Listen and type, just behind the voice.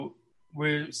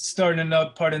We're starting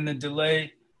up, pardon the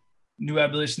delay, New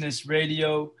Abolitionist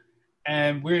Radio,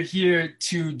 and we're here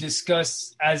to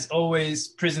discuss, as always,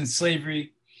 prison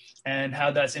slavery and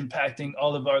how that's impacting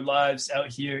all of our lives out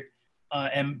here.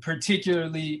 And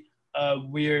particularly,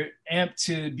 we're amped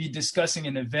to be discussing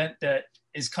an event that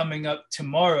is coming up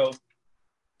tomorrow,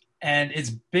 and it's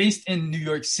based in New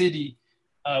York City.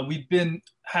 We've been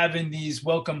having these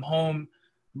welcome home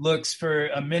looks for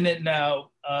a minute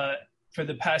now, for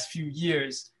the past few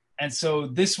years. And so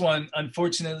this one,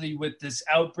 unfortunately, with this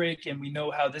outbreak, and we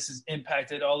know how this has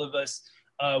impacted all of us,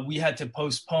 we had to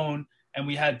postpone and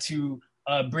we had to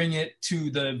bring it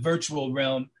to the virtual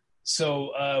realm.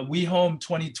 So We Home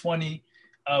 2020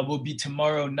 will be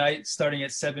tomorrow night starting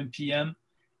at 7 p.m.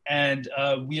 And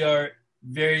we are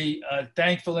very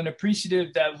thankful and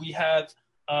appreciative that we have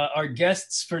our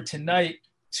guests for tonight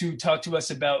to talk to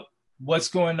us about what's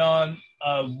going on,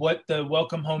 what the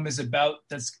welcome home is about.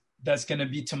 That's going to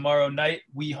be tomorrow night,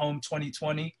 We Home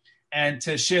 2020, and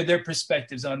to share their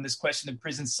perspectives on this question of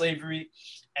prison slavery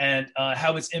and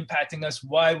how it's impacting us,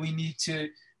 why we need to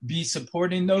be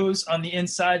supporting those on the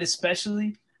inside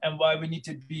especially, and why we need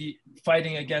to be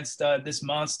fighting against this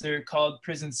monster called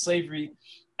prison slavery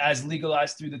as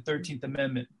legalized through the 13th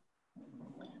Amendment.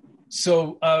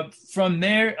 So from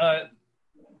there,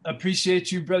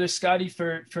 appreciate you, Brother Scotty,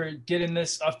 for getting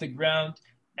this off the ground,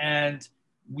 and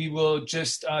we will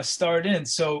just start in.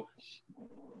 So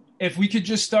if we could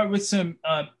just start with some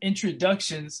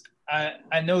introductions.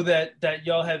 I know that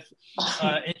y'all have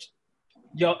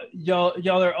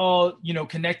y'all are all, you know,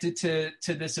 connected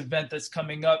to this event that's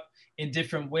coming up in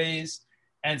different ways.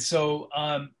 And so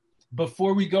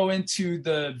before we go into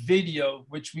the video,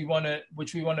 which we want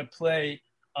to play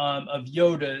of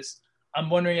Yoda's, I'm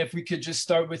wondering if we could just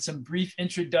start with some brief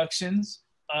introductions,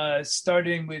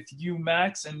 starting with you,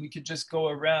 Max, and we could just go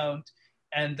around,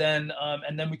 and then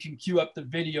we can cue up the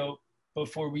video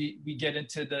before we get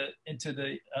into the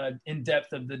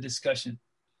in-depth of the discussion.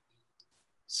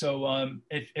 So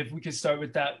if we could start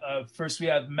with that, first we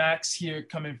have Max here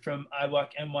coming from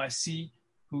IWOC NYC,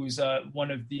 who's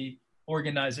one of the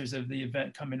organizers of the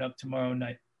event coming up tomorrow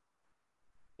night.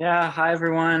 Yeah, hi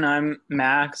everyone. I'm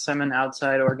Max. I'm an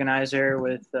outside organizer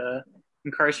with the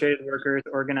Incarcerated Workers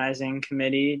Organizing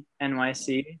Committee,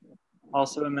 NYC.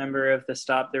 Also a member of the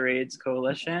Stop the Raids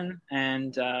Coalition,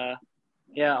 and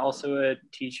also a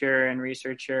teacher and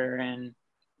researcher, and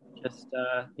just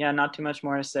not too much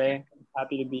more to say.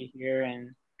 Happy to be here and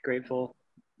grateful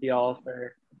to y'all to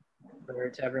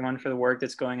everyone for the work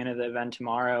that's going into the event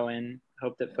tomorrow, and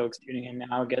hope that folks tuning in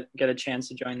now get a chance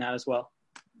to join that as well.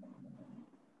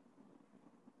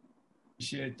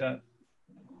 Appreciate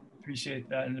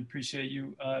that, and appreciate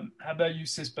you. How about you,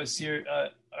 Sis Basir?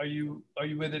 Are you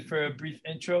with it for a brief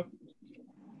intro?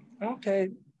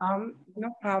 Okay,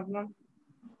 no problem.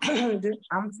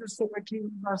 I'm Sister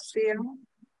Rakim Basir,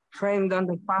 trained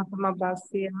under Fatima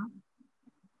Basir.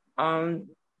 I'm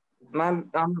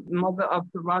mother of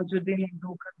Sirajuddin and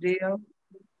Dukadir.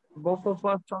 Both of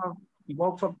us are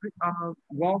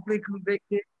wrongfully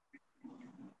convicted,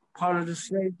 part of the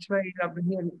slave trade up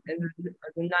here in the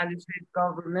United States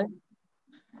government.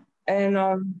 And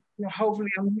hopefully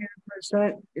I'm here to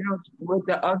present, with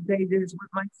the updates with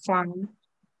my son,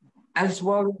 as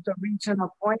well as the recent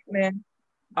appointment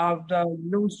of the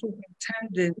new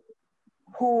superintendent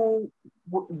who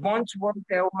once worked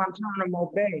at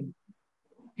Guantanamo Bay.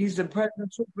 He's the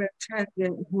present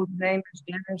superintendent whose name is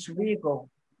Dennis Regal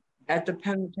at the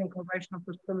Pendleton Correctional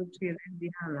Facility in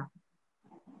Indiana.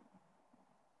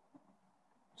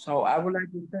 So I would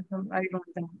like to shed some light on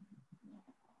that.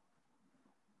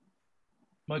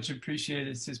 Much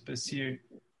appreciated, Sis Basir.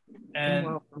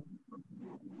 And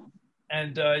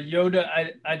Yoda,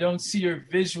 I don't see your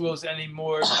visuals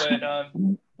anymore, but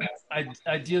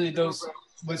ideally those,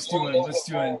 what's doing?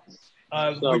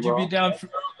 Would you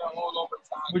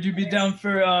be down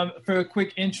for a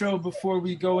quick intro before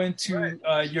we go into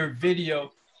your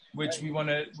video, which we want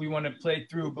to play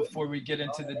through before we get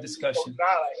into the discussion? Yeah,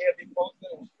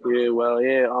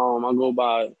 I go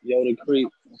by Yoda Creek.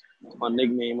 My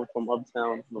nickname. I'm from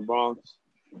Uptown, from the Bronx.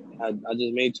 I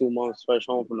just made 2 months fresh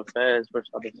home from the feds, fresh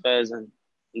out the feds, and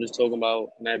I'm just talking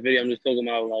about, in that video, I'm just talking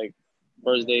about like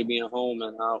first day being home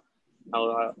and how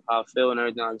I feel and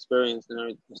everything I experienced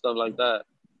and stuff like that.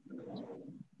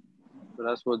 So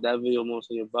that's what that video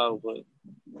mostly about, but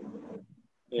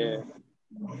yeah.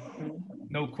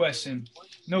 No question.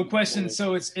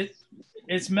 So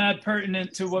it's mad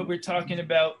pertinent to what we're talking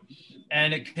about,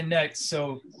 and it connects.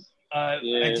 So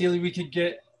ideally we could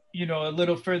get, a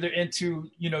little further into,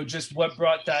 just what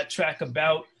brought that track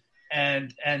about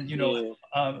and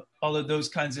all of those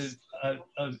kinds of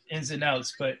of ins and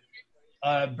outs. But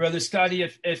Brother Scotty,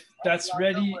 if that's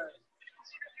ready,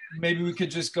 maybe we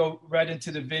could just go right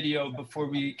into the video before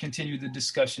we continue the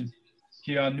discussion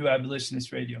here on New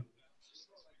Abolitionist Radio.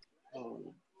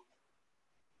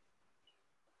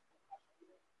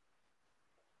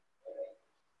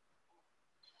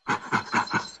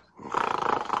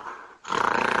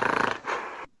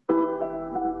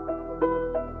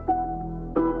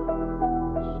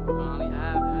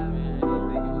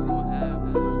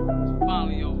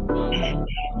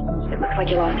 It looks like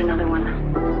you lost another one.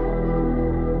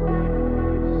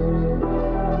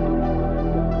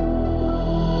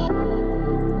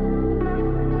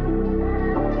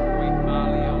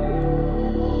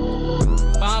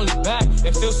 Back,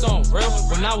 it feels so unreal.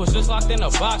 When I was just locked in a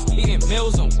box, eating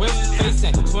meals on whips,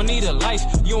 facing 20 to life.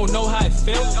 You don't know how it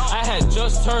feel. I had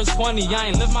just turned 20, I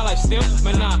ain't lived my life still.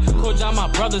 Man, nah, coach out my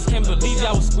brothers, can't believe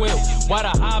y'all was squill. Why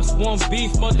the ops want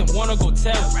beef, but they wanna go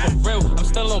tell. For real, I'm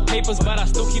still on papers, but I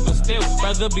still keep it still.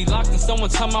 Rather be locked than someone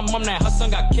tell my mom that her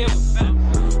son got killed.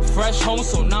 Fresh home,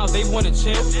 so now they wanna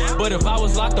chill. But if I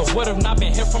was locked, I would've not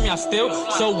been here from y'all still.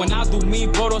 So when I do me,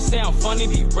 bro, don't say I'm funny,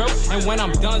 be real. And when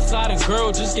I'm done sliding,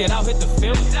 girl, just get out, hit the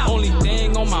field. Only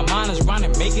thing on my mind is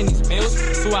running, making these bills.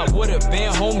 So I would've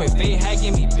been home if they had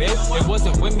given me bill. They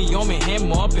wasn't with me on me,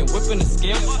 hammer up and whipping the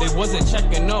scale. They wasn't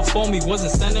checking up for me,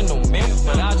 wasn't sending no mail.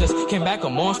 But I just came back a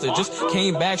monster, just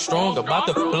came back strong. About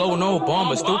to blow no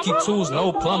bomber, still keep tools,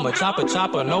 no plumber. Chopper,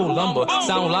 no lumber.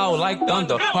 Sound loud like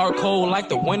thunder, hard cold like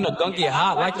the winter. Don't get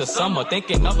hot like the summer.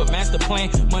 Thinking of a master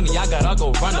plan. Money I got, I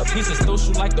go run up. Pieces still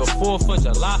shoot like the 4th of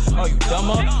July. Are you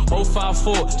dumber?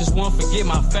 054, just won't forget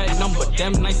my fat number.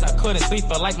 Them nights I couldn't sleep,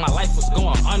 felt like my life was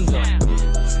going under.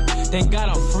 Thank God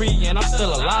I'm free and I'm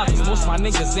still alive. Cause most of my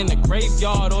niggas in the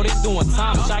graveyard, or they doing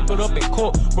time. Shackled up in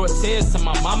court, brought tears to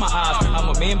my mama eyes. I'm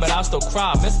a man, but I still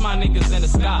cry. Miss my niggas in the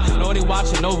sky. Know they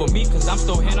watching over me, cause I'm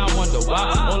still here and I wonder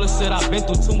why. All the shit I've been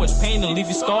through, too much pain to leave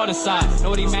you scarred inside.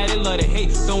 Know they mad, they love to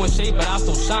hate. Throwing shade, but I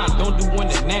still shine. Don't do one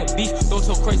to net beef, don't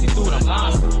talk crazy through the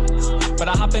lines. But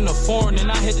I hop in the foreign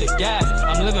and I hit the gas.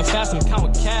 I'm living fast, I'm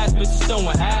counting cash, bitches showing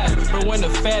ass. But when the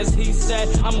feds, he said,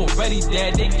 I'm already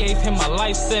dead. They gave him a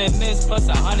life sentence plus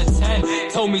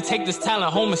 110. Told me take this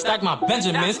talent home and stack my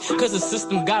Benjamins. Cause the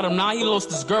system got him, now he lost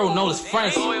his girl, no his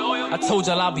friends. I told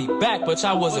y'all I'll be back, but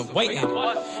y'all wasn't waiting.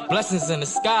 Blessings in the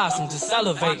skies, I'm just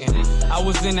elevating. I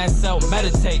was in that cell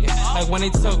meditating. Like when they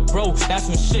took bro, that's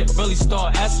when shit really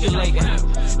start escalating.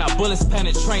 Now bullets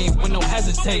penetrating with no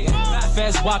hesitating.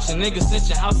 Fast watching niggas snitch,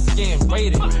 your house is getting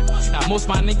raided. Now most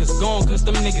my niggas gone cause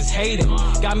them niggas hating.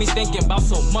 Got me thinking about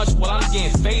so much while I'm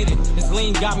getting faded. This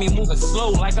lean got me moving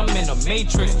slow like I'm in a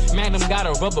matrix. Man, them got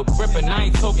a rubber grip and I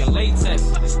ain't talking latex.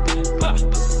 The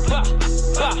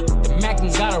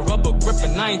Magnum got a rubber grip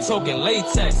and I ain't talking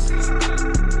latex.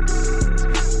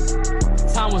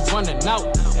 Time was running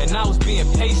out and I was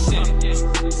being patient.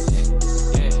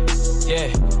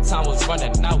 Yeah, time was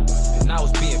running out and I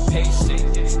was being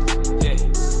patient. Yeah,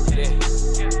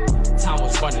 time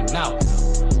was running out.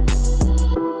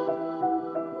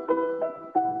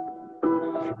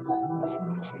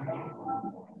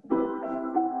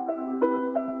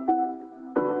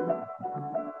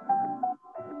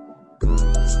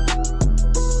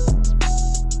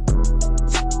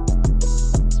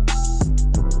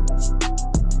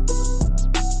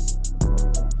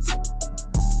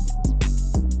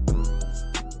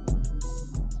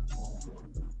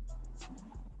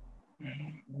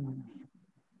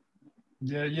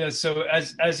 Yeah. So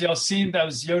as y'all seen, that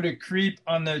was Yoda Creep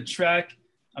on the track.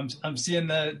 I'm seeing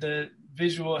the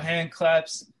visual hand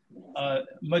claps.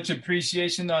 Much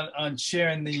appreciation on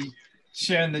sharing the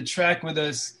track with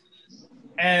us.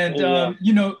 And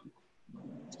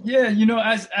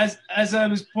as I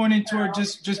was pointing toward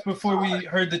just before we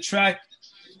heard the track,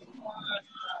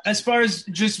 as far as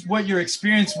just what your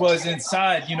experience was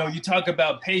inside, you talk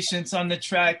about patience on the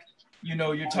track.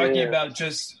 You're talking about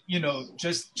just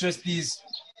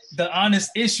the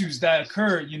honest issues that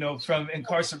occur, from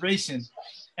incarceration.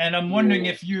 And I'm wondering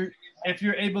if you're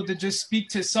able to just speak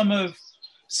to some of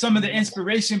the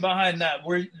inspiration behind that.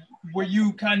 Were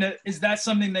you is that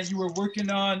something that you were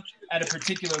working on at a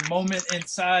particular moment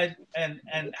inside? And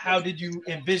how did you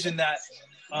envision that,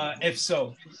 if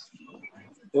so?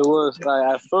 It was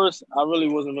like, at first, I really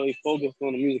wasn't really focused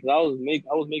on the music. I was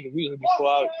making music before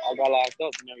I got locked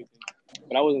up and everything.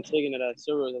 But I wasn't taking it as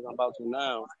serious as I'm about to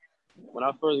now. When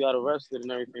I first got arrested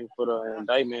and everything for the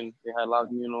indictment, they had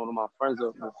locked me and all of my friends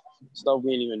up for stuff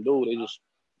we didn't even do. They just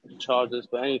charged us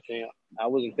for anything. I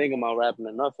wasn't thinking about rapping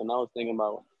or nothing. I was thinking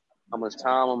about how much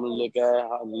time I'm going to look at,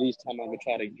 how the least time I'm going to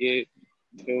try to get,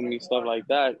 feel me, stuff like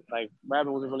that. Like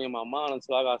rapping wasn't really in my mind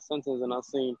until I got sentenced and I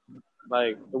seen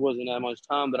like it wasn't that much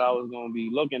time that I was gonna be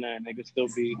looking at, and it could still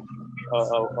be a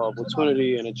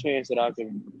opportunity and a chance that I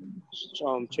could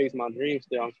chase my dreams.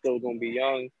 Still, I'm still gonna be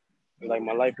young, and like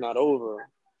my life not over.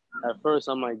 At first,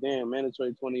 I'm like, damn,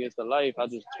 mandatory 20 years to life. I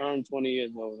just turned 20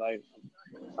 years old. Like,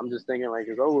 I'm just thinking like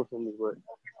it's over for me. But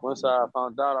once I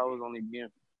found out I was only being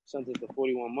sentenced to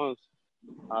 41 months,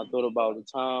 I thought about the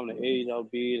time, the age I'll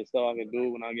be, the stuff I could do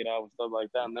when I get out and stuff like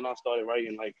that. And then I started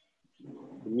writing like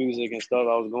the music and stuff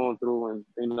I was going through and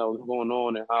things that was going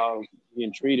on and how I was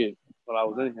being treated while I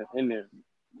was in there.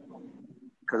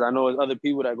 Because I know there's other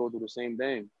people that go through the same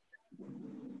thing.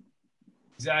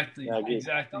 Exactly.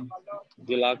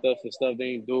 Get locked up for stuff they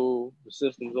ain't do. The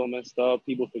system's all messed up.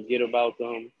 People forget about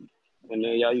them. And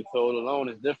then you feel alone.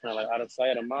 It's different. Like out of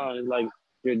sight of mind. It's like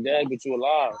you're dead, but you're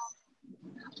alive.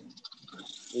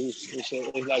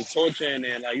 It's like torture in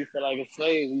there. Like you feel like a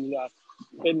slave. You got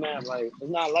kidnapped. Like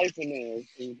it's not life in there.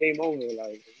 It's game over.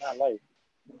 Like it's not life.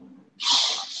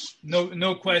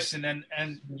 No question.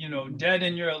 And you know, dead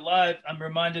and you're alive. I'm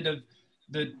reminded of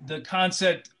the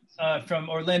concept from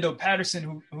Orlando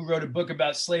Patterson, who wrote a book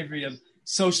about slavery, of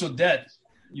social death.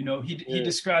 You know, he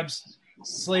describes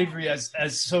slavery as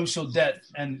social death,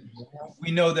 and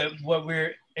we know that what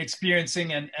we're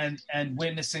experiencing and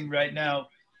witnessing right now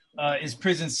is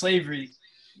prison slavery.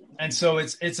 And so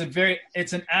it's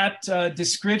an apt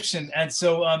description. And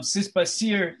so Sis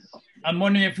Basir, I'm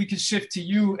wondering if we could shift to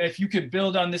you, if you could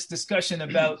build on this discussion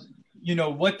about, you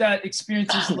know, what that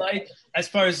experience is like as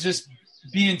far as just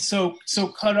being so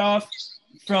cut off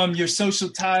from your social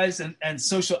ties and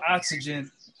social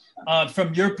oxygen,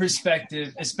 from your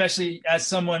perspective, especially as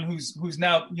someone who's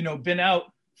now, you know, been out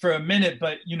for a minute,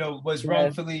 but, you know, was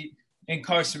wrongfully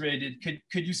incarcerated.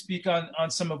 Could you speak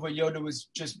on some of what Yoda was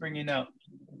just bringing out?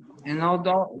 You know,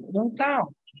 don't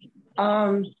doubt.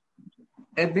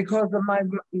 And because of my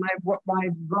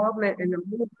involvement in the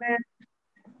movement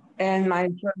and my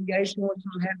affiliation with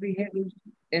some heavy hitters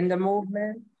in the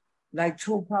movement, like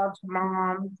Tupac's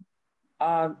mom,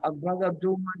 a brother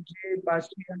Abdul Majid,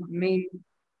 Bashir, me,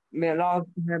 may Allah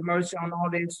have mercy on all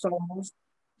their souls,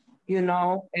 you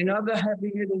know, and other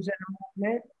heavy hitters in the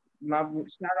movement.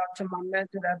 Shout out to my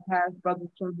mentor that passed, Brother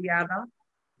Sundiata.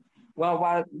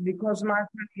 Well, because of my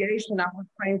affiliation, I was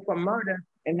framed for murder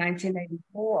in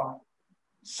 1984.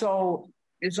 So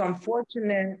it's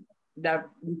unfortunate that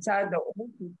beside the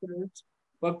officers,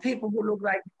 but people who look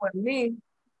like you and me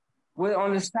were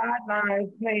on the sidelines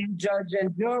playing judge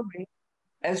and jury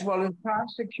as well as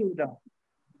prosecutor.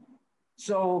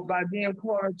 So by being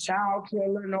called a child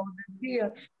killer and all this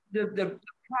here, the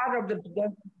part of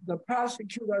the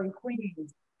prosecutor in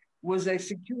Queens was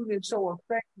executed so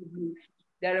effectively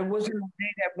that it wasn't a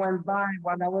day that went by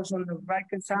while I was on the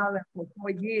Rikers Island for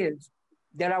 4 years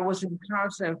that I was in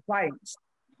constant fights.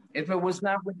 If it was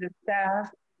not with the staff,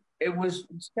 it was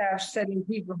staff setting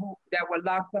people that were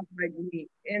locked up like me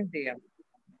in there.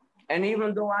 And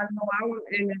even though I know I was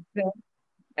innocent,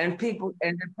 and people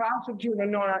and the prosecutor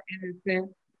know I'm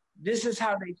innocent, this is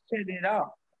how they set it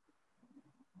up.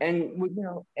 And you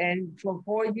know, and for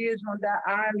 4 years on that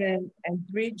island and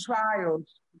 3 trials,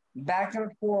 back and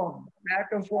forth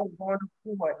going to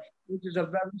court, which is a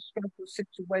very stressful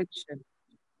situation.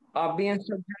 Being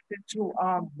subjected to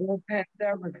bullpen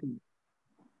therapy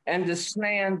and the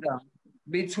slander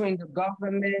between the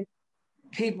government,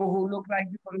 people who look like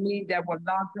you and me that were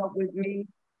locked up with me,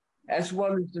 as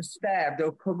well as the staff,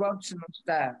 the corruption of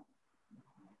staff.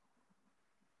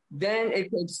 Then it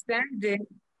extended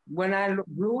when I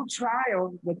blew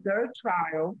trial, the 3rd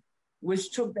trial,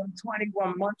 which took them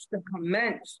 21 months to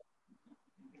commence.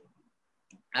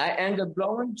 I ended up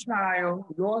blowing trial,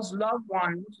 lost loved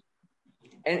ones,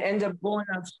 and ended up going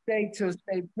upstate to a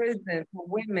state prison for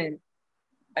women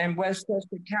in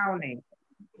Westchester County,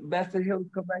 Bedford Hills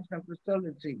Correctional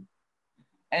Facility.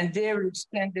 And there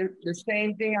extended the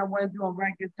same thing I went through on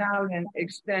Rikers Island,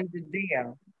 extended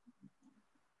there.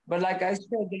 But like I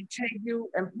said, they take you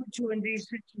and put you in these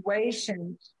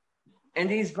situations, in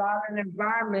these violent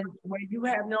environments where you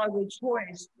have no other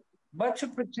choice but to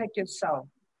protect yourself,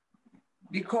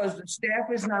 because the staff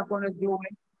is not going to do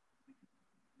it.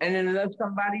 And unless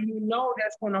somebody you know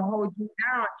that's going to hold you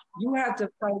down, you have to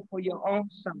fight for your own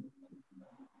self.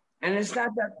 And it's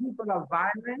not that people are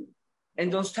violent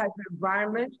in those type of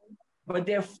environments, but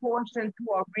they're forced into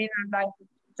an arena-like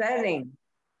setting,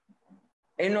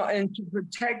 you know, and to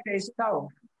protect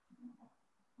themselves.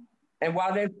 And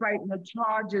while they're fighting the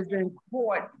charges in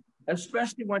court,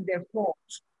 especially when they're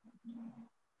false,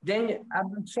 then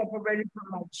I've been separated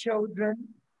from my children.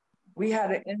 We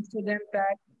had an incident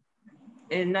back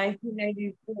in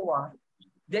 1984.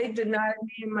 They denied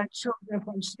me and my children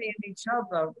from seeing each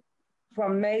other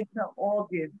from May to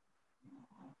August.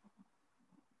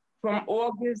 From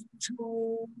August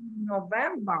to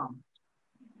November.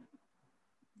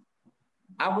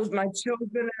 I was my children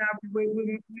and we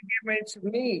get ready to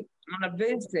meet on a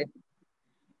visit.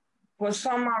 For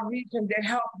some odd reason, they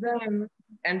helped them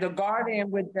and the guardian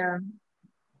with them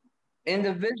in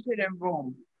the visiting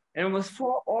room. And it was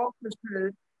 4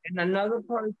 officers and another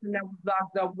person that was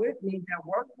locked up with me that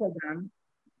worked for them.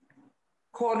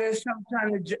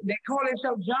 They call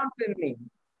themselves jumping me.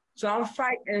 So I'm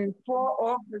fighting 4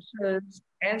 officers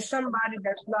and somebody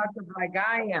that's locked up like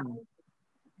I am.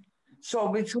 So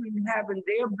between having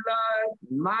their blood,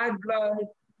 my blood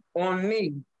on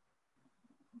me,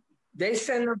 they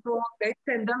send them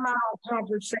out on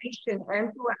compensation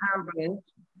and through an ambulance,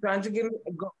 trying to give me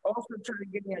a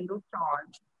new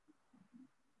charge.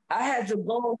 I had to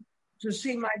go to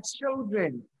see my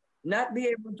children, not be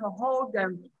able to hold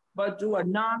them, but do a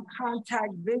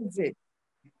non-contact visit.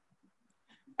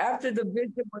 After the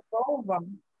visit was over,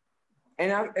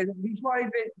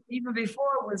 even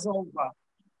before it was over,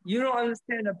 you don't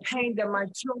understand the pain that my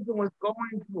children was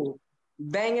going through,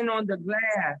 banging on the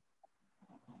glass,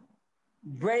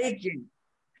 breaking.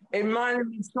 It reminded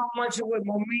me so much of what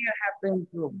Mumia had been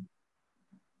through.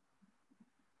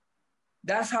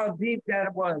 That's how deep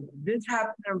that was. This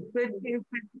happened in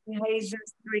 1550 Hazen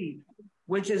Street,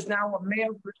 which is now a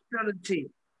male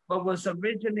facility, but was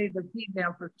originally the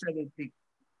female facility.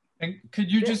 And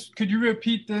could you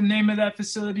repeat the name of that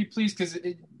facility, please? Because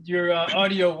your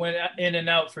audio went in and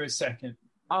out for a second.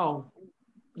 Oh,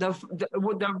 the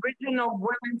original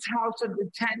Women's House of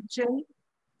Detention,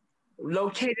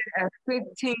 located at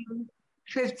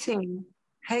 1515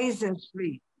 Hazen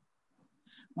Street,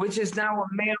 which is now a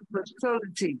male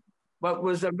facility, but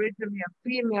was originally a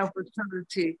female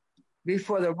facility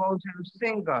before the Rosemary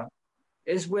Singer,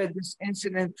 is where this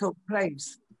incident took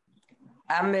place.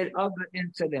 Amid other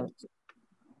incidents.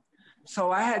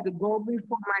 So I had to go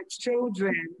before my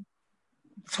children,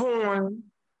 torn,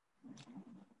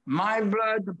 my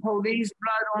blood, the police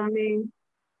blood on me,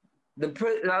 the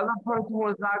other person who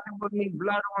was locked up with me,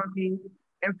 blood on me,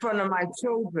 in front of my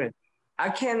children. I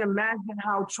can't imagine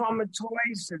how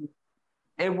traumatizing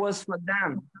it was for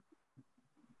them.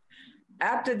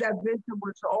 After that visit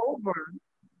was over,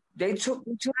 they took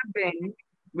me to the bank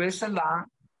with Salah,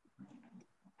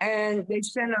 and they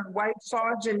sent a white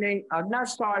sergeant, a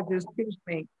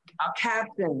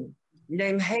captain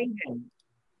named Hayden.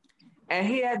 And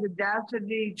he had the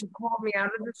audacity to call me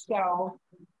out of the cell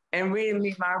and read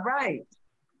me my rights.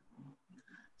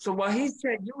 So when he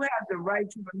said, you have the right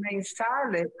to remain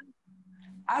silent,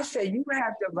 I said, you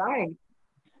have the right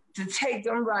to take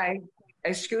them right,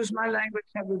 excuse my language,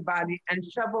 everybody, and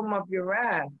shove them up your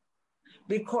ass.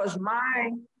 Because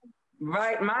my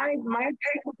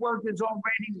paperwork is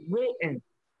already written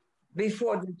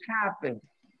before this happened.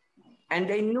 And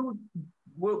they knew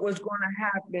what was going to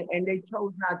happen, and they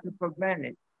chose not to prevent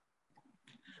it.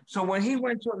 So when he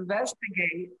went to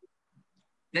investigate,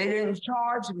 they didn't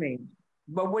charge me.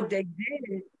 But what they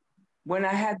did, when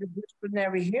I had the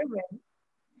disciplinary hearing,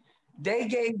 they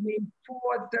gave me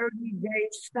 4 30-day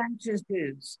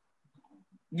sentences.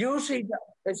 Usually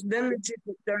it's limited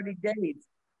to 30 days,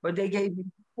 but they gave me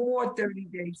 4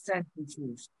 30-day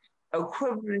sentences,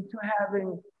 equivalent to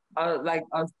having like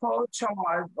a full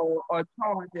charge or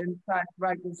charge inside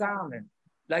Rikers Island.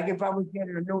 Like if I was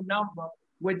getting a new number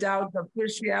without the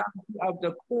officiality of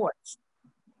the courts.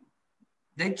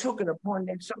 They took it upon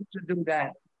themselves to do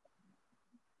that.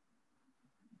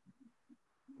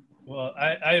 Well,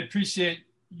 I appreciate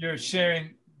your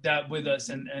sharing that with us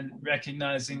and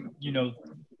recognizing,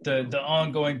 the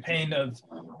ongoing pain of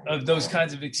those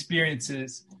kinds of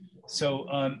experiences. So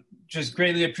just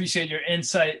greatly appreciate your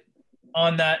insight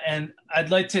on that. And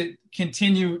I'd like to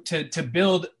continue to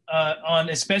build on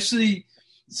especially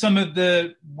some of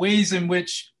the ways in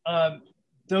which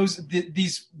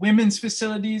these women's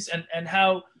facilities and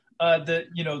how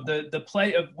the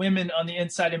plight of women on the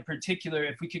inside in particular,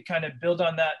 if we could kind of build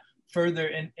on that further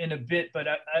in a bit. But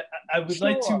I would Sure.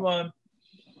 like to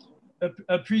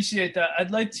appreciate that.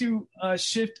 I'd like to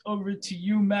shift over to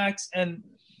you, Max, and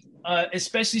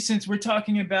especially since we're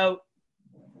talking about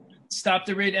Stop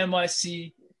the Raid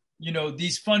NYC,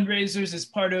 these fundraisers as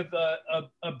part of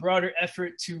a broader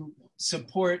effort to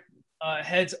support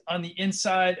heads on the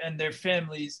inside and their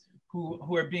families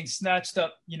who are being snatched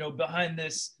up, behind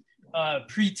this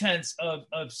pretense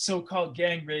of so-called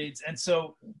gang raids. And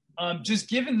so just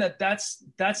given that that's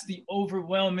the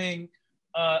overwhelming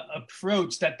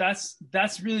approach,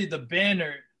 that's really the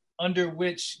banner under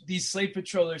which these slave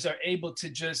patrollers are able to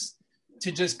just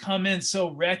come in so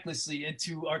recklessly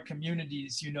into our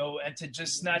communities, you know, and to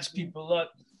just snatch people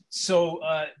up. So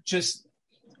just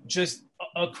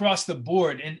across the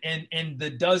board in the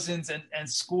dozens and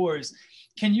scores.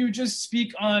 Can you just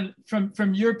speak on,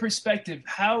 from your perspective,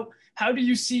 how do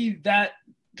you see that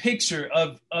picture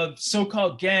of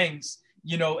so-called gangs,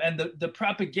 you know, and the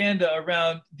propaganda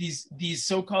around these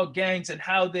so-called gangs, and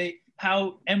how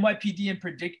NYPD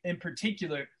in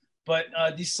particular, but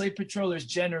these slave patrollers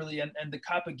generally, and the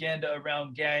propaganda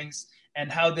around gangs,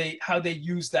 and how they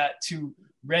use that to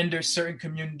render certain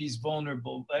communities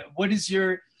vulnerable? What is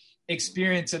your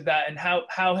experience of that, and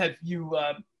how have you?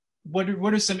 What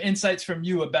are some insights from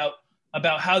you about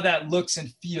how that looks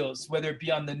and feels, whether it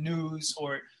be on the news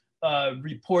or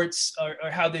reports,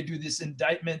 or how they do this,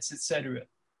 indictments, etc.?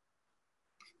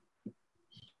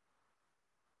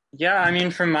 Yeah, I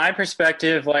mean, from my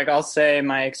perspective, like, I'll say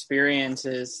my experience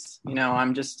is, you know,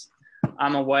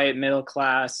 I'm a white middle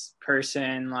class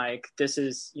person. Like, this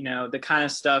is, you know, the kind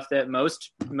of stuff that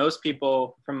most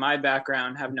people from my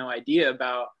background have no idea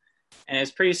about. And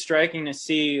it's pretty striking to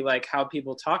see, like, how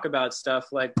people talk about stuff.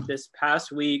 Like, this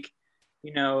past week,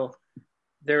 you know,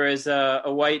 there was a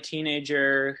white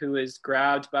teenager who was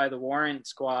grabbed by the warrant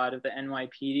squad of the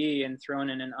NYPD and thrown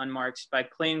in an unmarked, by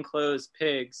plainclothes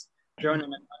pigs, thrown in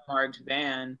an unmarked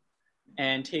van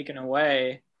and taken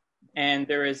away. And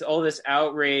there was all this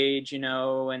outrage, you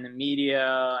know, in the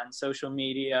media and social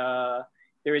media.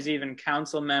 There was even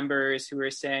council members who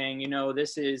were saying, you know,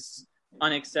 this is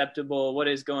unacceptable. What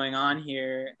is going on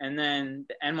here? And then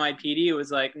the NYPD was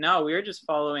like, no, we're just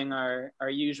following our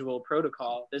usual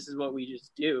protocol. This is what we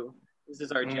just do. This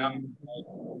is our job,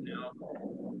 you know.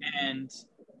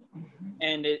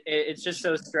 And it's just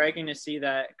so striking to see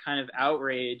that kind of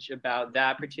outrage about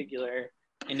that particular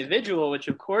individual, which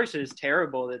of course is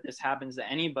terrible that this happens to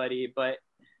anybody. But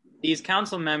these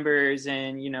council members,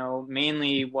 and, you know,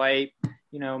 mainly white,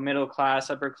 you know, middle class,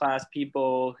 upper class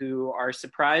people who are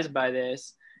surprised by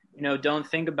this, you know, don't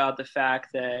think about the fact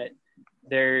that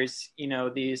there's, you know,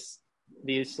 these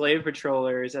slave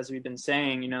patrollers, as we've been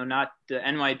saying, you know, not the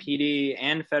NYPD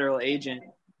and federal agent,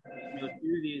 you know,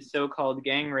 do these so-called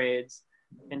gang raids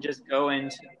and just go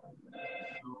into, you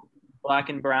know, Black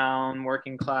and brown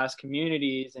working class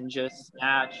communities and just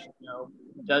snatch, you know,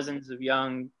 dozens of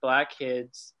young Black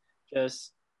kids,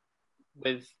 just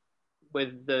with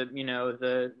the, you know,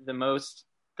 the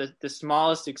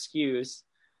smallest excuse.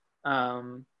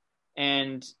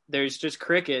 And there's just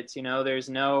crickets, you know. There's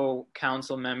no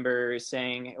council members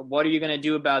saying, what are you going to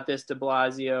do about this, de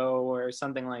Blasio, or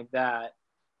something like that.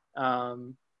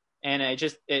 And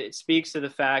it speaks to the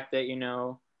fact that, you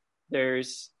know,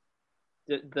 there's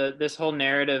this whole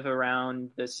narrative around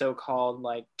the so-called,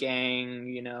 like, gang,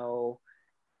 you know,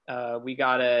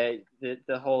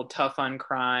 the whole tough on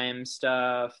crime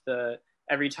stuff.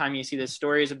 Every time you see the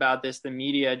stories about this, the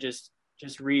media just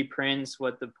reprints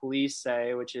what the police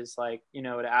say, which is, like, you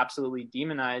know, to absolutely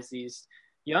demonize these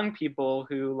young people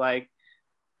who, like,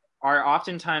 are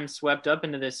oftentimes swept up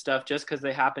into this stuff just because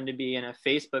they happen to be in a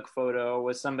Facebook photo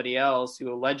with somebody else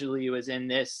who allegedly was in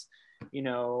this, you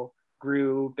know,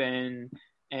 group, and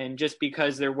just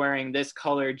because they're wearing this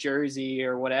color jersey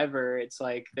or whatever, it's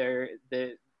like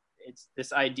it's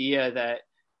this idea that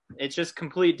it's just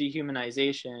complete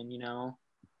dehumanization, you know.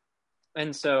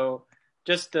 And so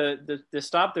just the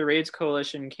Stop the Raids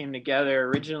Coalition came together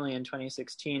originally in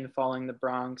 2016 following the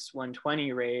Bronx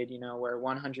 120 raid, you know, where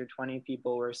 120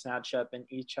 people were snatched up in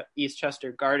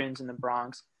Eastchester Gardens in the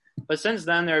Bronx. But since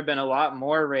then, there have been a lot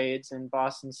more raids in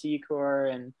Boston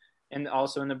Secor and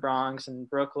also in the Bronx and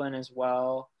Brooklyn as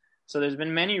well. So there's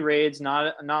been many raids.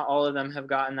 Not all of them have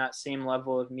gotten that same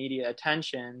level of media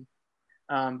attention,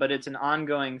 but it's an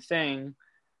ongoing thing.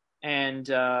 And,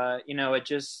 you know, it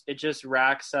just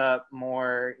racks up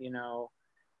more, you know,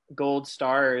 gold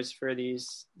stars for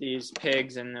these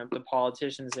pigs and the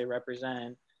politicians they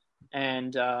represent.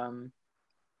 And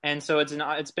so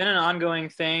it's been an ongoing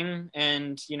thing,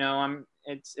 and, you know,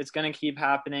 it's going to keep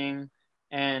happening.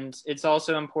 And it's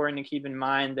also important to keep in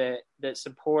mind that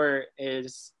support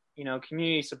is, you know,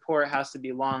 community support has to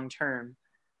be long-term.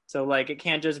 So, like, it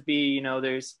can't just be, you know,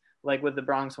 there's, like with the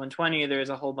Bronx 120, there's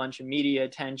a whole bunch of media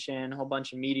attention, a whole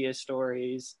bunch of media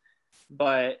stories,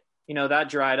 but, you know, that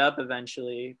dried up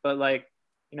eventually. But, like,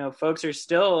 you know, folks are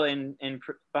still in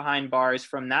behind bars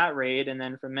from that raid, and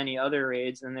then from many other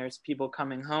raids, and there's people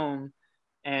coming home,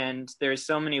 and there's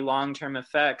so many long-term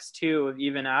effects too, of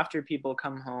even after people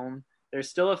come home, they're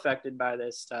still affected by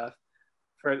this stuff.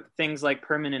 For things like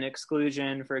permanent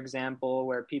exclusion, for example,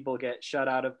 where people get shut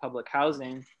out of public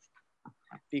housing.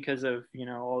 because of,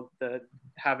 all the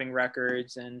having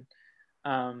records and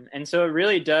so it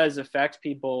really does affect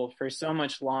people for so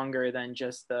much longer than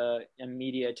just the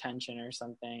media attention or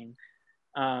something.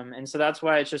 And so that's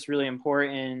why it's just really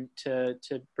important to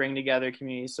bring together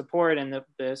community support. And the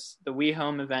We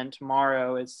Home event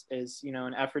tomorrow is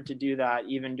an effort to do that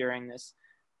even during this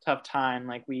tough time.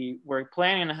 Like we were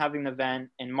planning on having the event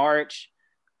in March,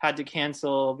 had to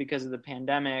cancel because of the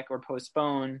pandemic or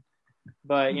postpone.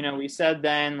 But, we said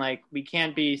then, like, we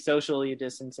can't be socially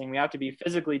distancing. We have to be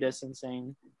physically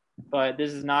distancing. But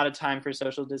this is not a time for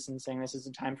social distancing. This is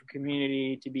a time for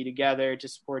community to be together, to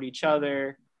support each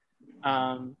other.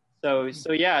 So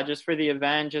yeah, just for the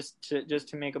event, just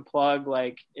to make a plug,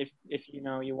 like if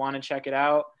you want to check it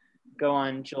out, go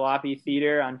on Jalopy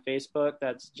Theater on Facebook.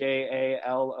 That's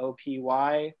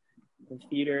JALOPY, the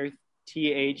theater,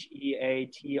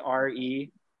 THEATRE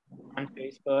on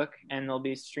Facebook, and they'll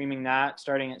be streaming that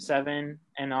starting at 7.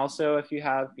 And also, if you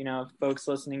have, folks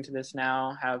listening to this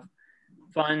now have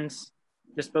funds,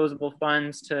 disposable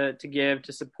funds to give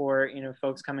to support,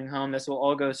 folks coming home, this will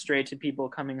all go straight to people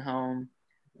coming home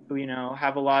who,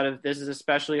 have a lot of, this is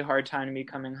especially a hard time to be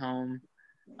coming home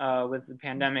with the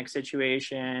pandemic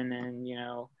situation and,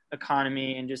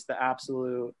 economy and just the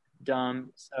absolute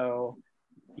dump. So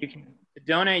you can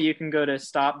donate. You can go to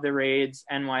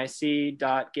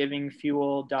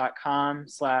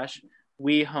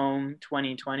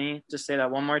stoptheraidsnyc.givingfuel.com/WeHome2020. Just say that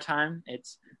one more time.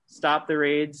 It's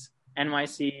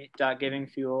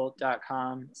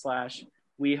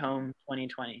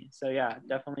stoptheraidsnyc.givingfuel.com/WeHome2020. So yeah,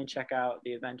 definitely check out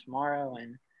the event tomorrow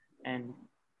and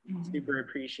super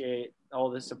appreciate all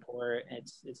the support.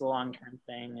 It's a long-term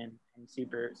thing and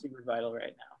super, super vital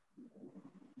right now.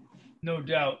 No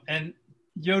doubt. And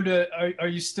Yoda, are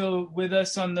you still with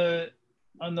us on the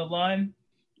line?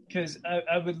 Because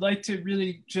I would like to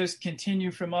really just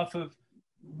continue from off of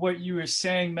what you were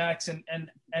saying, Max,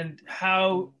 and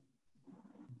how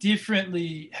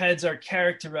differently heads are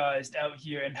characterized out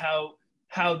here, and how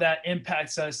that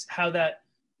impacts us, how that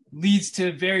leads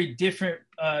to very different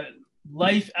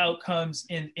life outcomes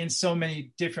in so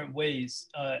many different ways,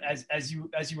 as you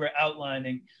were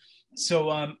outlining. So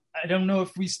I don't know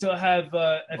if we still have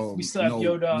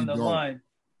Yoda on the line.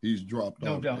 He's dropped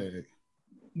off.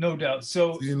 No doubt.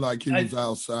 So seemed like he was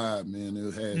outside, man.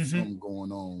 It had something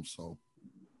going on. So.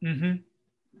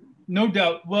 No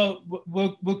doubt. Well,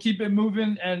 we'll keep it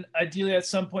moving, and ideally at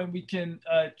some point we can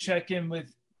check in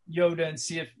with Yoda and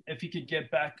see if he could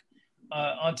get back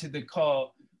onto the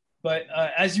call. But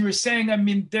as you were saying, I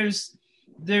mean, there's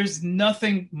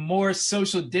nothing more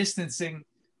social distancing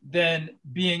than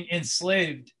being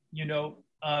enslaved.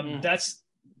 That's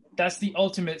the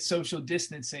ultimate social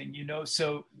distancing.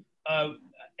 So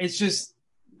it's just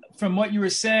from what you were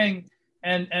saying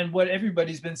and what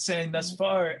everybody's been saying thus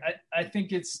far. I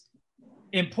think it's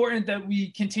important that we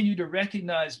continue to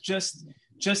recognize just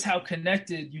how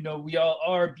connected we all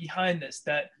are behind this.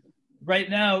 That right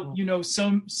now,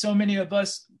 so many of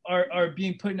us are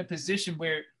being put in a position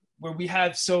where we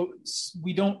have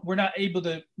we're not able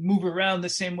to move around the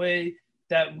same way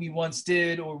that we once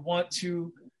did or want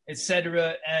to,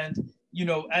 etc. And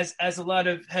as a lot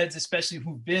of heads, especially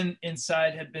who've been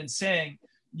inside, have been saying,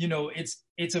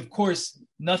 it's of course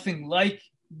nothing like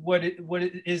what it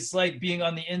is like being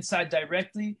on the inside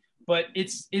directly, but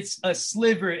it's a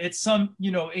sliver. It's some,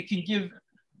 it can give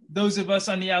those of us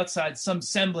on the outside some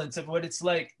semblance of what it's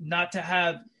like not to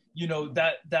have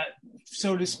that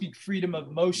so to speak freedom of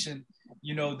motion,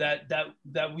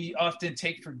 that we often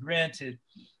take for granted.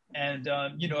 And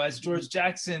as George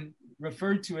Jackson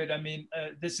referred to it, I mean,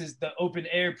 this is the open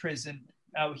air prison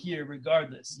out here,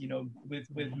 regardless, with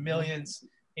millions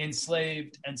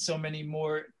enslaved and so many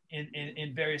more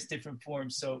in various different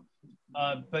forms. So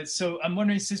I'm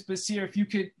wondering, Sis Basir, if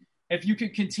you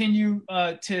could continue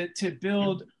to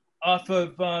build off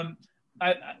of.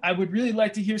 I would really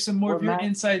like to hear some more of your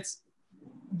insights.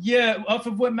 Yeah, off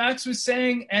of what Max was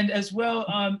saying, and as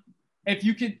well, if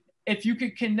you could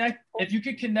connect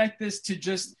this to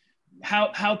just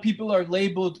how people are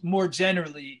labeled more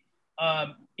generally,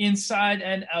 inside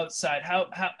and outside.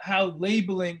 How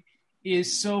labeling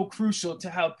is so crucial to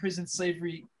how prison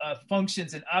slavery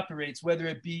functions and operates, whether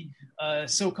it be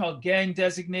so-called gang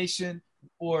designation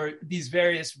or these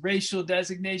various racial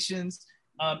designations.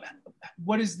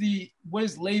 What is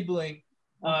labeling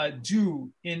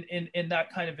do in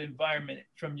that kind of environment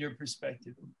from your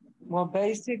perspective? Well,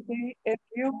 basically, if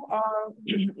you are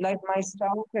like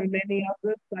myself and many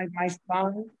others, like my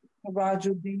son,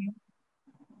 Rajuddin,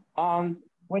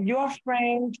 when you're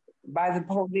framed by the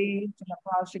police and the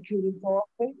prosecutor's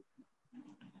office,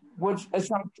 which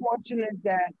is unfortunate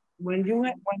that when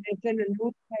it's in the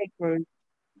newspapers,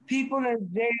 people in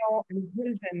jail and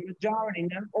prison, majority,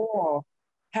 not all,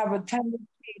 have a tendency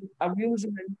of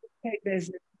using the newspaper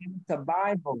as a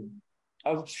Bible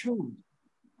of truth.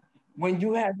 When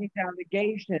you have these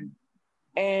allegations,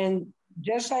 and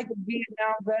just like the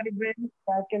Vietnam veterans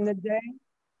back in the day,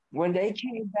 when they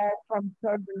came back from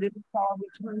serving this part of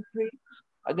the country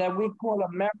that we call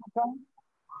America,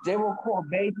 they were called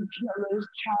baby killers,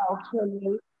 child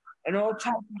killers, and all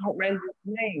types of horrendous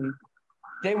names.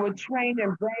 They were trained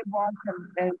and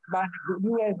brainwashed by the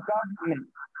U.S. government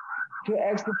to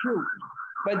execute.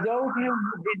 But those who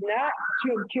did not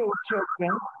kill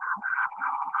children,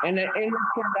 and are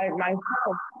innocent like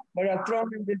myself, but are thrown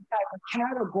in this type of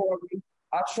category,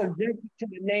 are subjected to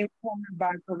the name calling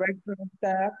by correctional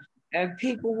staff and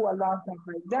people who are locked up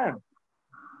like them.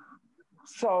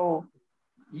 So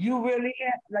you really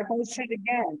have, like I said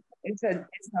again, it's an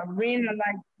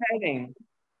arena-like setting.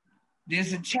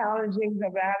 There's the challenging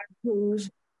of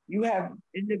attitudes. You have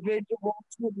individuals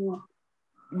who,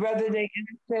 whether they're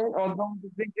innocent or those the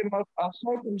victim of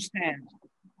circumstance,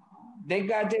 they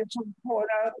got their support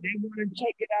up. They want to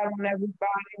take it out on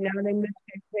everybody. Now they miss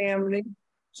their family.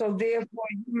 So therefore,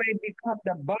 you may become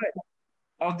the butt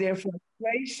of their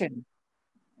frustration.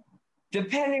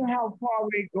 Depending how far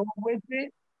we go with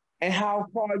it and how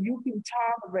far you can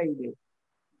tolerate it.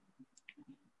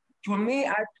 For me,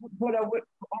 I put up with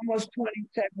almost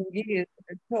 27 years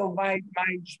until my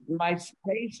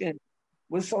patience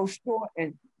was so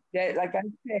shortened that, like I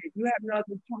said, you have no other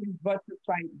choice but to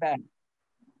fight back.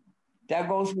 That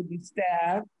goes with the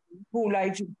staff who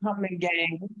like to come in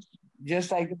gangs,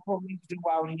 just like the police do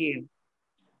out here.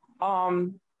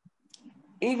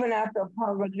 Even after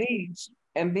upon release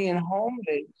and being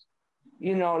homeless,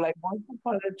 you know, like once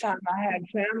upon a time I had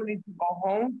family to go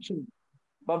home to,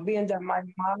 but being that my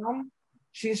mom,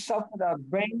 she suffered a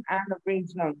brain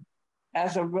aneurysm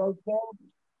as a result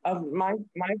of my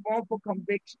wrongful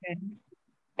conviction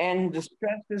and the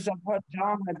stresses of her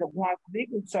job at the Bronx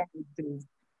Legal Services.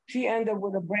 She ended up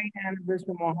with a brain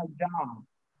aneurysm on her job.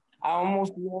 I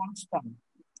almost lost her.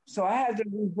 So I had to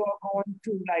resort going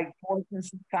to like Fortune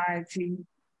Society,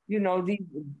 you know, these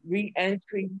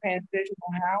re-entry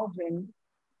transitional housing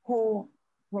who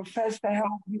profess to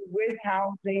help you with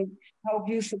housing, help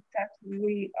you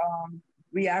successfully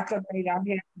reacclimate out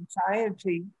here in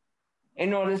society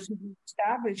in order to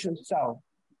establish yourself.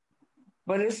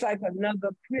 But it's like another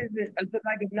prison, it's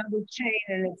like another chain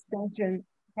and extension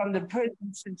from the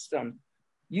prison system.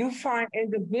 You find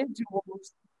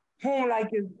individuals whom,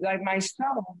 like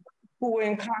myself, who were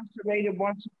incarcerated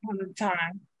once upon a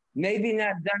time, maybe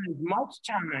not done as much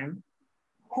time,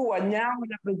 who are now in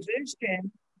a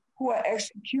position, who are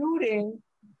executing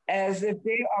as if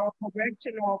they are a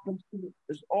correctional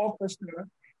officer,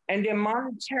 and they're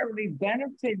monetarily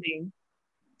benefiting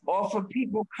off of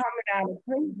people coming out of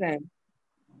prison.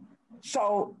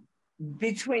 So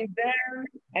between them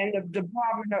and the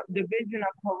Division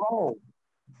of Parole,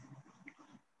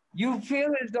 you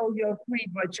feel as though you're free,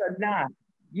 but you're not.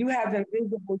 You have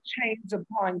invisible chains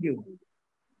upon you.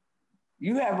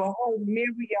 You have a whole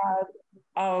myriad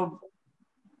of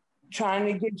trying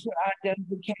to get your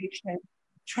identification,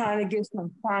 trying to get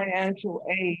some financial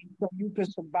aid so you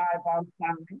can survive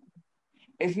outside.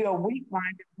 If you're a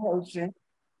weak-minded person,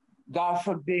 God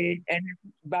forbid, and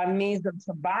by means of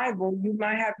survival, you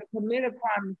might have to commit a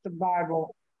crime of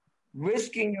survival,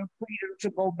 risking your freedom to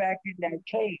go back in that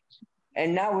cage.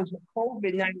 And that was a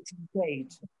COVID-19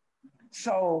 cage.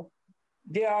 So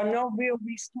there are no real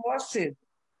resources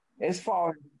as far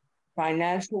as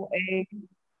financial aid,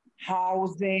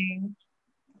 housing.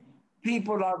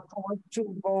 People are forced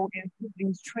to go into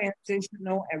these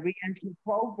transitional and reentry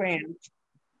programs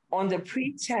on the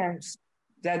pretense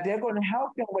that they're going to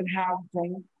help them with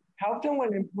housing, help them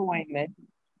with employment,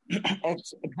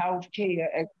 health care,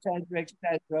 et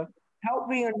cetera, help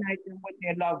reunite them with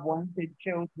their loved ones, their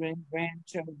children,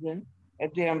 grandchildren,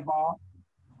 if they're involved.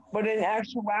 But in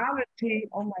actuality,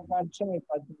 oh my God, sorry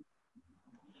about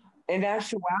that. In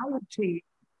actuality,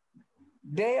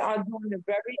 they are doing the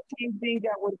very same thing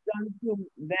that was done to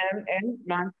them and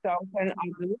myself and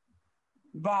others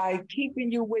by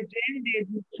keeping you within these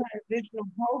transitional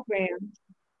programs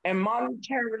and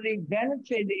monetarily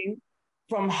benefiting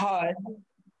from HUD,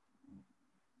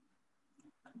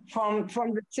 from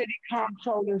the city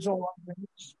comptroller's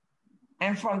office,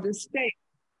 and from the state,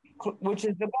 which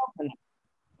is the governor.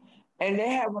 And they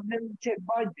have a limited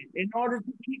budget. In order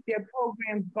to keep their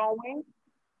programs going,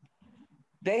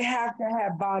 they have to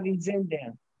have bodies in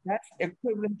them. That's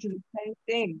equivalent to the same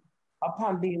thing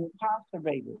upon being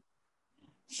incarcerated.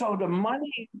 So the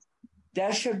money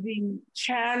that should be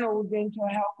channeled into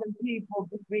helping people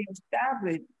to be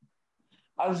established.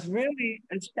 I was really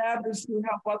established to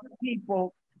help other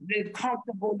people live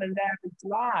comfortable and lavish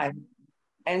lives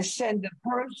and send the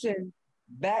person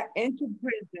back into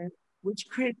prison, which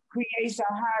creates a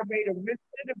high rate of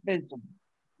recidivism.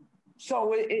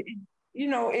 So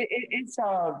it's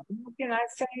what can I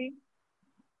say?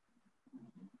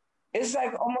 It's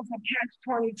like almost a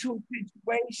catch-22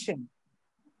 situation.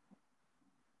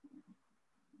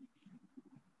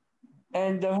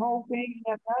 And the whole thing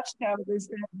in a nutshell is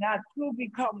that not to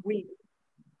become weak.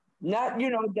 Not,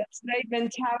 the slave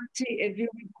mentality, if you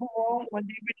recall, when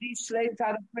they released slaves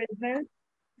out of prison,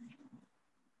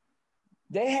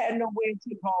 they had nowhere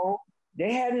to go.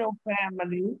 They had no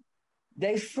family.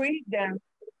 They freed them,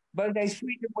 but they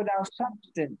freed them without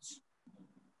substance.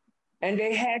 And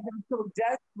they had them so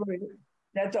desperate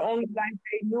that the only life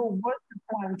they knew was the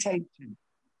plantation.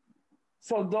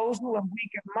 So those who are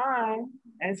weak in mind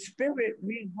and spirit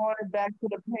resorted back to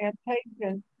the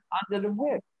plantation under the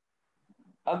whip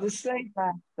of the slave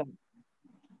master.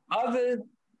 Others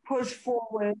push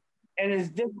forward, and as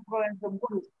difficult as it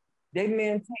was, they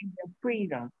maintain their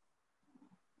freedom.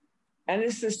 And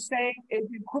it's the same,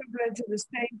 it's equivalent to the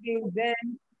same thing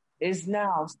then is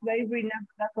now. Slavery never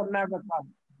left America.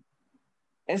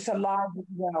 It's alive as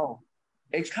well.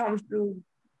 It comes through.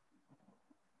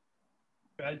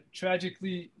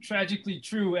 Tragically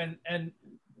true. And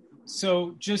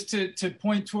so just to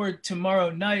point toward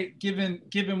tomorrow night, given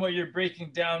what you're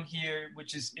breaking down here,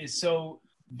 which is so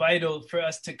vital for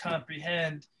us to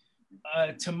comprehend,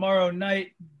 tomorrow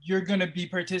night, you're going to be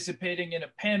participating in a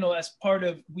panel as part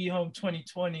of We Home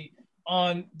 2020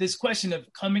 on this question of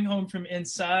coming home from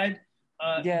inside,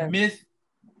 myth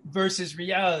versus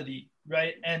reality,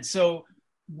 right? And so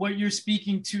what you're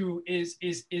speaking to is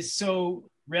so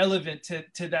relevant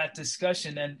to that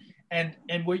discussion, and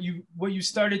what you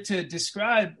started to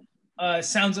describe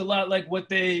sounds a lot like what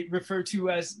they refer to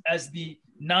as the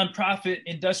nonprofit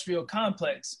industrial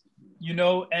complex,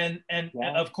 and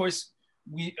of course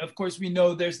we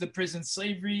know there's the prison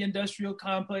slavery industrial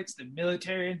complex, the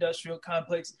military industrial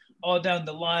complex, all down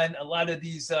the line. A lot of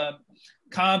these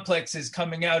complexes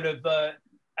coming out of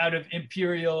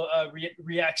imperial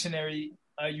reactionary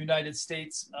United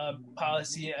States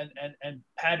policy and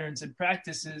patterns and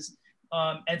practices.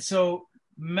 And so,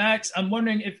 Max, I'm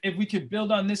wondering if we could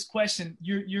build on this question.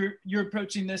 You're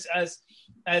approaching this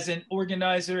as an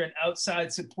organizer, an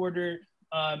outside supporter,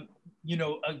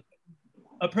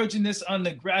 approaching this on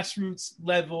the grassroots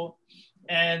level,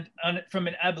 and from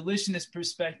an abolitionist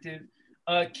perspective.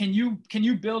 Can you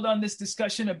build on this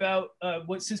discussion about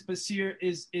what Sis Basir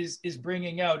is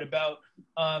bringing out about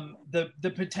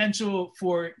the potential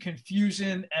for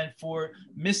confusion and for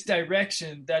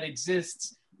misdirection that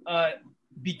exists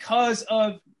because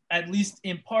of, at least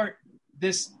in part,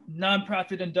 this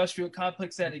nonprofit industrial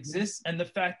complex that exists, and the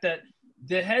fact that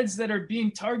the heads that are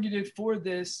being targeted for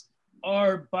this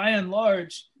are, by and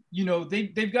large,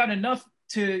 they've got enough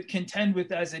to contend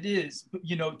with as it is,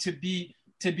 to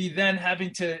be then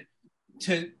having to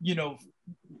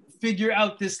figure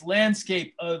out this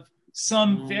landscape of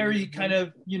some very kind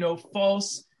of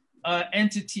false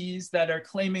entities that are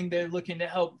claiming they're looking to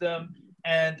help them,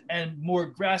 and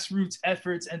more grassroots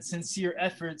efforts and sincere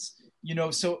efforts.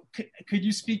 So could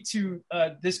you speak to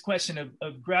this question of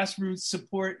grassroots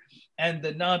support and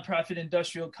the nonprofit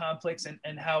industrial complex,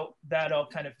 and how that all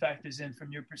kind of factors in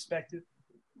from your perspective?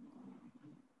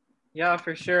 Yeah,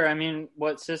 for sure. I mean,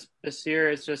 what Sis Basir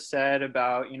has just said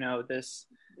about,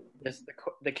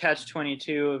 the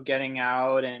catch-22 of getting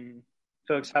out and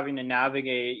folks having to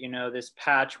navigate, this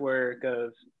patchwork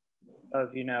of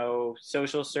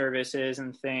social services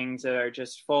and things that are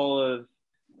just full of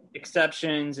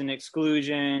exceptions and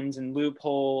exclusions and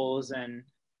loopholes, and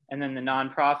then the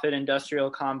nonprofit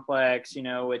industrial complex,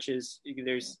 which is,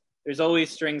 there's always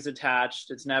strings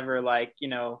attached. It's never like,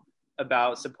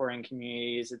 about supporting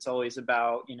communities. It's always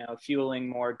about, fueling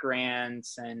more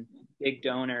grants and big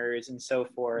donors and so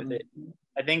forth.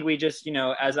 I think we just,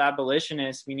 as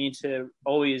abolitionists, we need to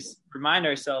always remind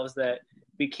ourselves that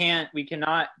we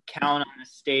cannot count on the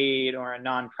state or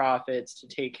nonprofits to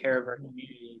take care of our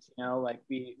communities.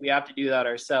 We have to do that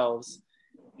ourselves.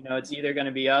 It's either going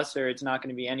to be us or it's not going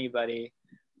to be anybody,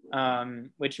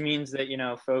 which means that,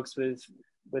 folks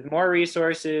with more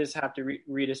resources have to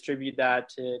redistribute that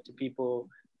to people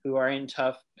who are in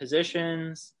tough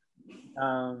positions,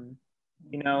 and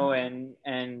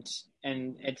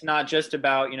it's not just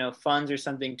about, funds or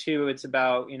something too. It's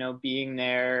about, being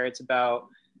there. It's about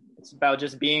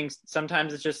just being,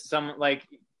 sometimes it's just like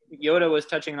Yoda was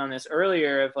touching on this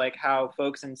earlier, of like how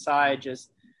folks inside just,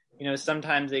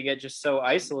 sometimes they get just so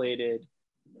isolated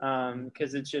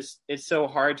because it's so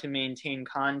hard to maintain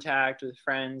contact with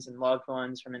friends and loved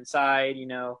ones from inside.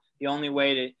 The only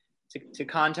way to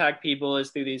contact people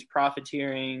is through these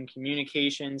profiteering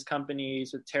communications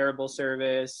companies with terrible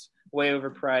service, way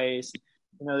overpriced.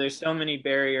 There's so many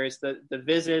barriers. The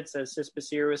visits, as Sis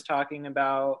Basir was talking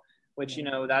about, which,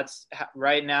 that's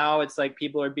right now, it's like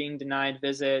people are being denied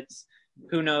visits.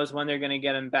 Who knows when they're going to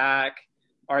get them back?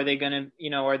 Are they going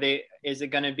to, is it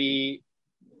going to be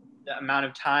the amount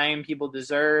of time people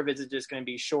deserve? Is it just going to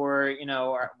be short?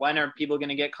 Or when are people going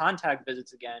to get contact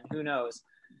visits again? Who knows?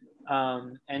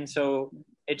 And so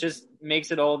it just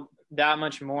makes it all that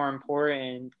much more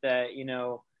important that,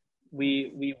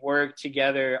 we work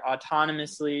together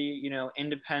autonomously,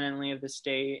 independently of the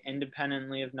state,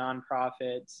 independently of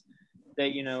nonprofits,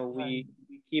 that, we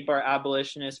keep our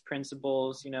abolitionist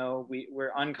principles,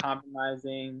 we're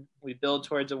uncompromising, we build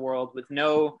towards a world with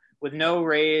no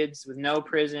raids, with no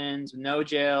prisons, with no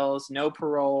jails, no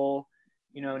parole,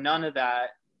 none of that,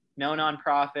 no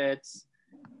nonprofits,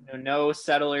 no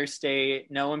settler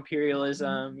state, no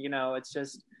imperialism, it's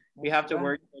just, we have to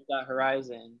work towards that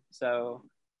horizon. So,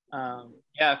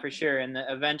 yeah, for sure. And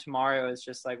the event tomorrow is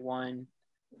just like one,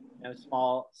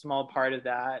 small part of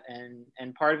that.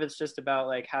 And part of it's just about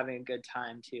like having a good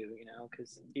time too,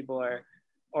 because people are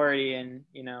already in,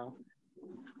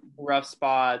 rough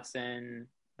spots, and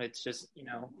it's just,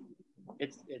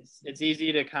 it's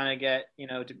easy to kind of get,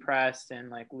 depressed and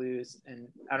like lose. And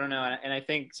I don't know. And I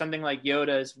think something like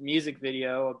Yoda's music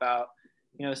video about,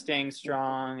 staying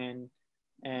strong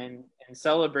and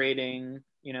celebrating,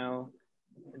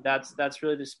 that's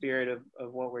really the spirit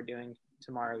of what we're doing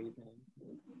tomorrow evening.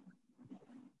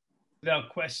 Without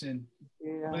question.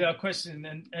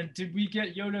 And did we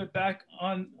get Yoda back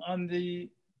on the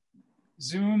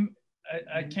Zoom?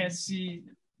 I can't see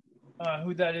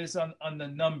who that is on the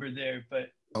number there,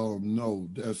 but no,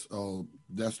 that's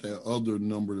that other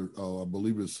number. I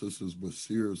believe it's Sisters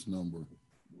Basir's number.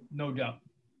 No doubt.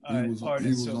 He was on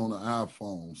the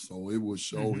iPhone, so it would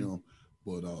show him.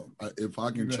 But if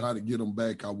I can try to get him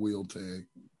back, I will, Tag.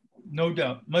 No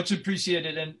doubt. Much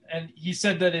appreciated. And he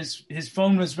said that his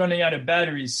phone was running out of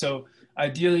batteries. So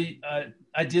ideally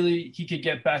he could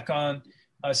get back on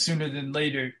sooner than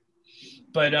later.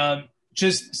 But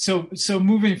just so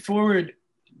moving forward,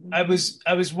 I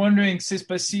was wondering, Sis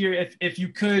Basir, if you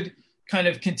could kind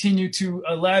of continue to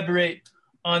elaborate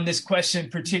on this question,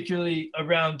 particularly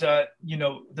around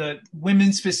the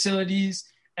women's facilities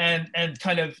and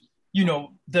kind of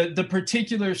the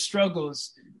particular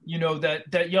struggles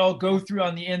that y'all go through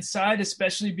on the inside,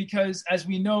 especially because, as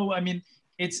we know, I mean,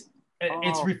 it's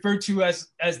referred to as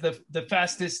the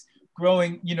fastest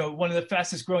growing, one of the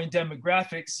fastest growing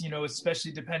demographics,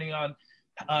 especially depending on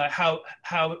how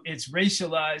it's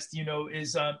racialized,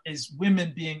 is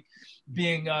women being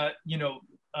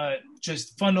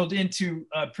just funneled into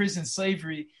prison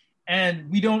slavery. And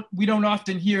we don't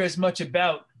often hear as much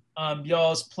about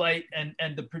y'all's plight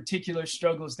and the particular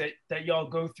struggles that y'all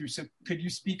go through. So could you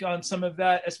speak on some of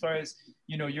that as far as,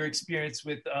 your experience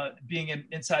with being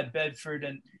inside Bedford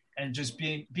and just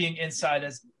being inside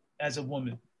as a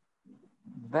woman?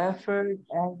 Bedford,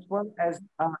 as well as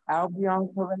Albion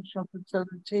Correctional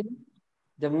Facility,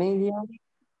 the medium,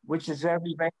 which is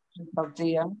very racist up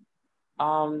there.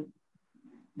 One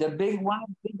of the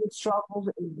biggest struggles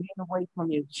is being away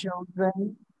from your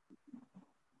children.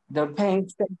 The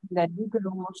painstaking that you can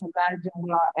almost imagine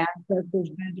what our ancestors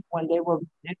did when their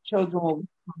children were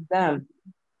from them.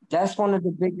 That's one of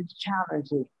the biggest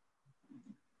challenges.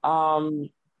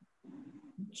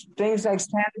 Things like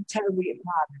sanitary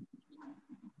products.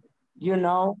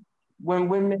 When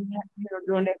women,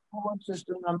 during their courses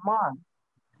during a month,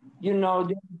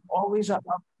 there's always an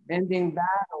upending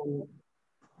battle.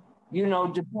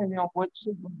 Depending on what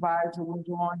supervisor was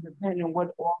on, depending on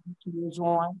what officer was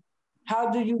on.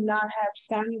 How do you not have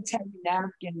sanitary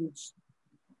napkins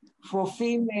for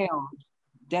females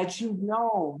that have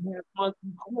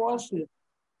monthly courses?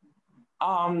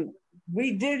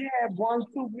 We did have one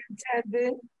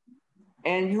superintendent,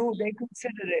 and who they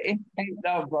consider the intake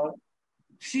lover.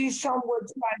 She somewhat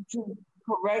tried to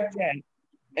correct that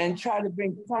and try to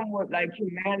bring somewhat like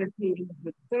humanity in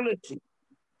the facility,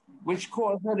 which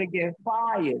caused her to get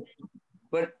fired.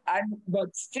 But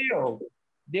still,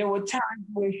 there were times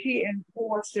where she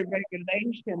enforced the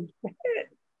regulations.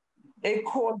 It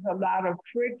caused a lot of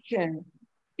friction,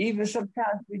 even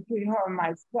sometimes between her and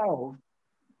myself.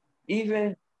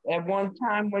 Even at one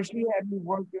time when she had me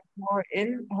working for her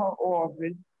in her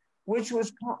office, which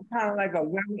was kind of like a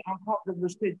very uncomfortable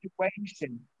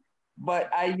situation. But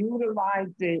I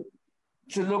utilized it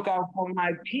to look out for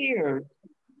my peers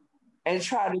and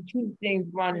try to keep things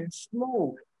running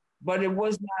smooth. But it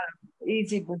was not an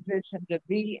easy position to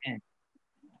be in.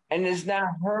 And it's not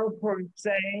her per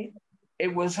se,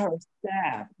 it was her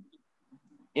staff.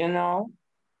 You know?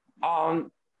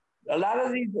 A lot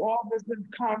of these officers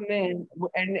come in,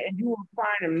 and you will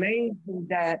find amazing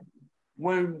that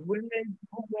when women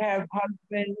who have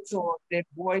husbands or their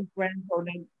boyfriends or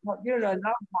they, loved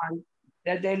ones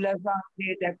that they left out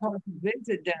there that come to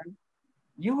visit them,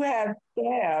 you have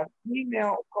staff,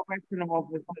 female correctional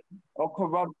officers or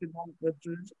corruption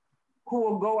officers, who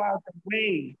will go out the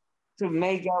way to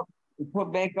make up,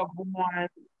 put makeup on,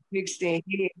 fix their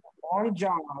hair on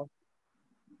job,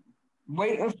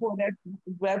 waiting for that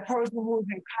person who's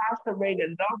incarcerated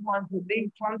loved one to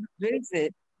leave from the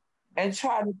visit and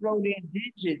try to throw their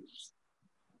digits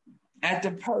at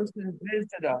the person's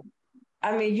visitor.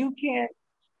 I mean, you can't,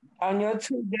 on your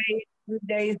 2 days, 3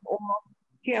 days off,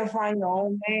 can't find your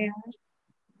own man.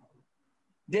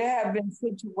 There have been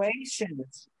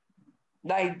situations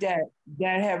like that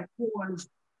have caused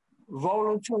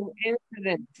volatile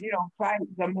incidents,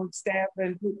 fights among staff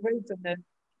and prisoners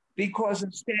because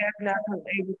of staff not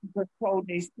able to control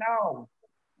themselves.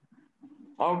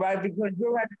 All right, because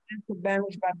you're at a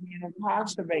disadvantage by being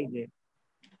incarcerated.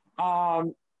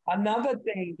 Another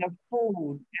thing, the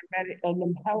food and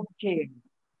the healthcare,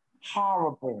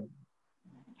 horrible.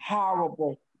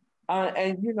 And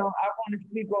I want to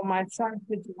speak on my son's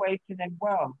situation as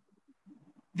well.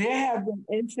 There have been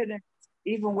incidents,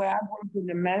 even where I worked in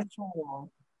the mess hall,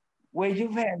 where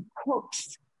you've had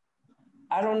cooks.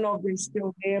 I don't know if they're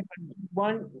still there, but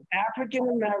one African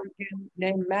American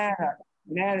named Maddox,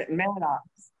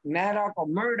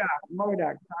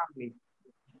 probably.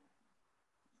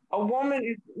 A woman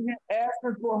is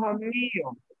asking for her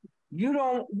meal. You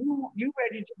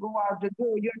ready to go out the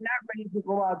door. You're not ready to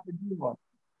go out the door.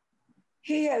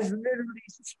 He has literally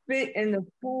spit in the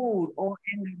food or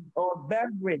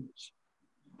beverage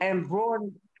and brought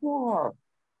it to her.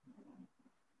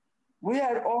 We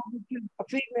had officers,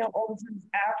 female officers,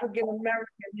 African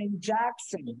American named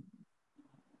Jackson,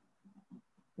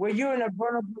 where you're in a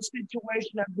vulnerable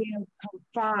situation of being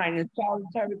confined in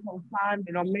solitary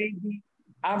confinement or maybe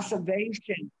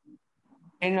observation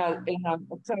in a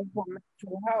center for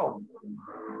mental health.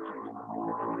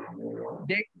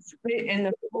 They spit in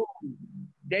the food.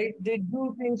 They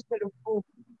do things to the food.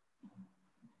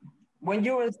 When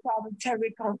you're in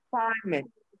solitary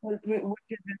confinement, which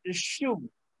is in the SHU,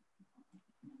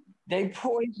 they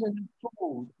poison the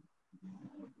food.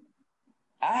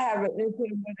 I have an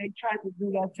incident where they tried to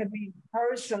do that to me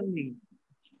personally.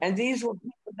 And these were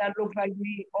people that look like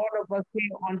me, all of us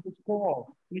here on the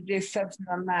call, with the exception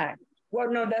of Max. Well,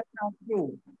 no, that's not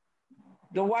true.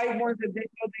 The white ones that they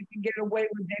know they can get away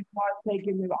with, they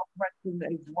partaking in oppression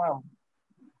as well.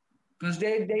 Because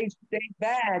they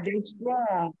bad, they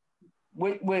strong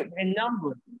in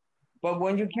numbers. But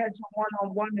when you catch a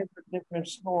one-on-one, it's a different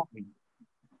story.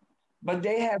 But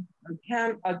they have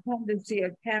a tendency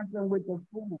of tampering with the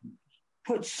food.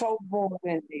 Put soap balls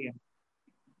in there.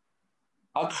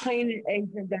 A cleaning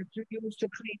agent that you use to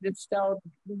clean the stove,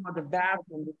 the floor, the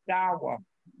bathroom, the shower,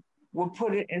 will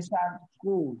put it inside the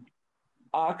food.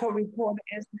 I could report an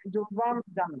incident during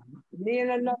Ramadan. Me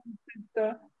and another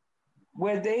sister,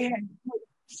 where they had put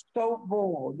soap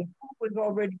balls. The food was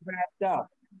already wrapped up,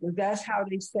 but that's how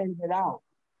they send it out.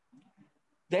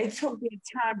 They took their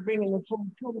time bringing the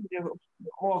food to the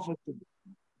officers.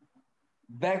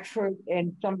 Beckford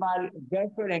and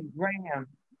Graham,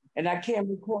 and I can't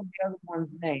recall the other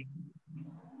one's name.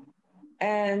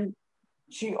 And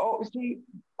she opened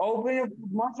it,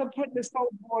 once I put the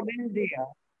soap board in there,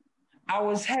 I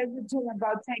was hesitant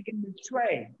about taking the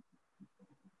tray.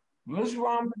 It was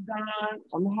Ramadan,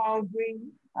 I'm hungry,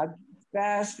 I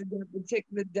fasted a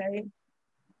particular day.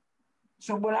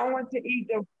 So when I went to eat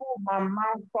the food, my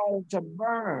mouth started to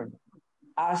burn.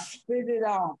 I spit it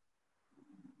out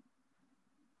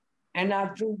and I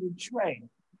threw the tray.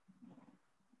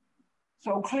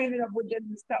 So cleaning up within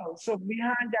the stove. So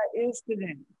behind that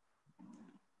incident,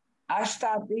 I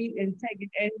stopped eating,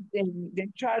 taking anything. They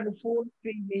tried to force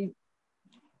feed me.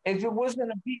 If it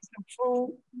wasn't a piece of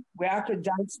food where I could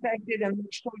dissect it and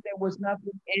make sure there was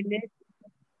nothing in it,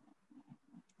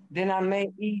 then I may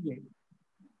eat it,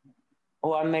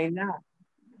 or I may not.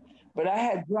 But I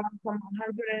had dropped from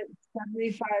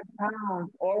 175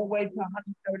 pounds all the way to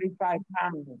 135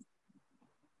 pounds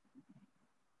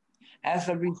as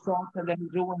a result of them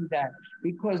doing that,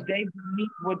 because they believe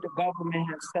what the government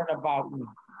has said about me.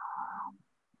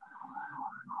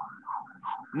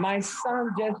 My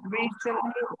son just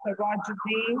recently,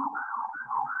 Sirajudeen,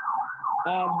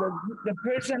 The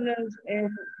prisoners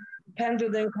in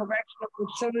Pendleton Correctional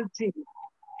Facility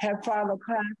have filed a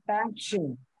class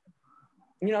action.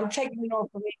 You know, I'm taking it off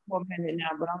of me for a minute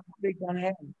now, but I'm big on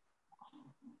him.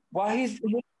 While he's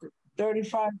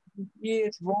 35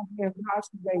 years wrongfully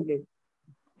incarcerated,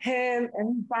 him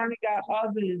and he finally got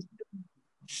others to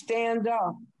stand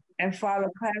up and file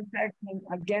a class action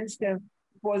against him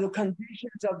for the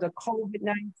conditions of the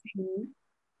COVID-19,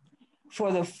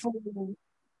 for the food,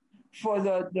 for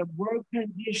the work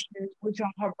conditions, which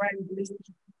are horrendous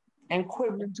and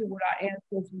equivalent to what our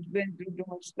ancestors been through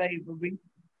during slavery.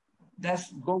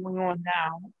 That's going on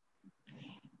now.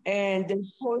 And they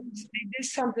did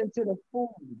something to the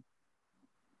food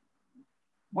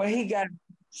where he got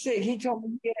sick. He told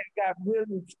me he had got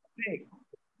really sick.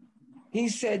 He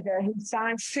said that he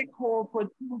signed sick call for 2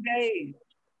 days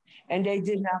and they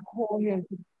did not call him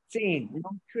to the scene.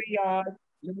 No triage,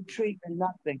 no treatment,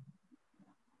 nothing.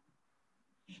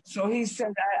 So he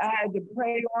said I had to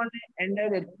pray on it and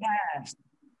let it pass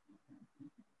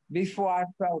before I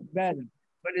felt better.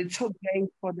 But it took days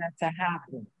for that to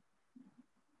happen.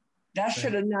 That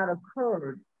should have not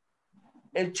occurred.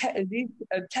 These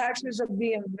taxes are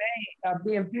being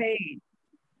paid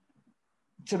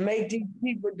to make these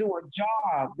people do a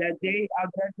job that they are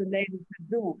designated to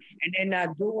do, and they're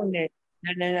not doing it.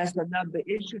 And then that's another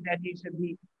issue that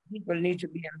people need to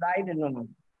be enlightened on.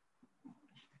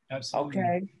 Absolutely.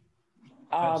 Okay.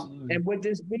 Absolutely. And with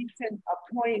this recent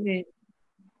appointment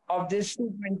of this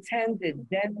superintendent,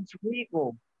 Dennis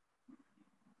Regal,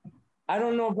 I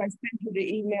don't know if I sent you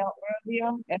the email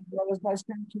earlier as well as I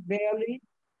sent to Bailey,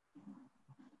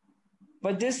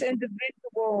 but this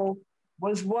individual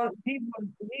was he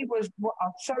was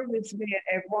a serviceman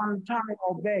at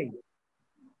Guantanamo Bay.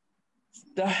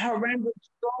 The horrendous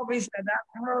stories that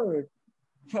I've heard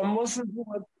from Muslims who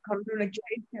have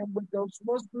communication with those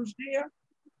Muslims there,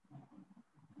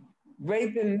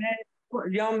 raping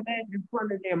young men in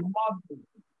front of their mothers,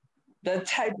 the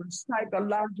type of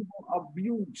psychological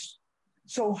abuse.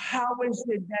 So how is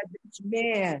it that this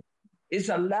man is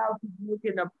allowed to work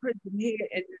in a prison here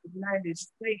in the United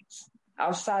States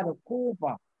outside of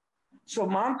Cuba? So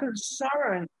I'm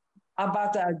concerned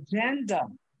about the agenda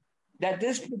that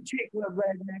this particular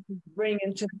redneck is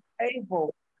bringing to the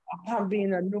table upon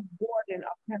being a new warden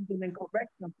of Pendleton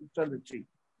Correctional Facility.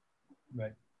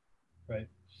 Right, right.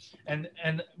 And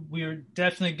we're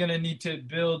definitely going to need to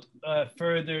build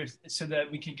further so that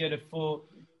we can get a full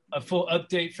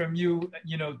update from you,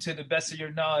 you know, to the best of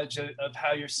your knowledge of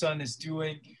how your son is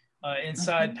doing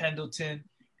inside Pendleton.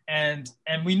 And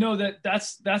we know that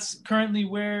that's currently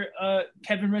where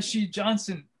Kevin Rashid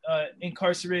Johnson,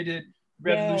 incarcerated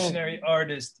revolutionary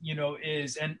artist, you know,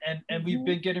 is. And we've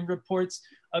been getting reports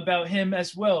about him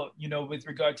as well, you know, with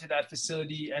regard to that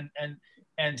facility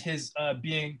and his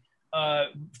being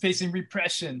facing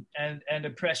repression and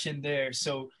oppression there.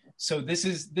 So this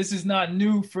is not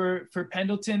new for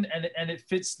Pendleton, and it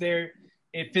fits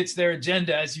their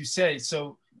agenda, as you say.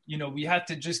 So, you know, we have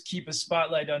to just keep a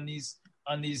spotlight on these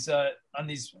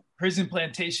prison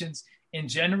plantations in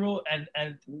general,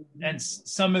 and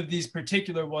some of these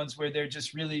particular ones where they're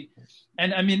just really,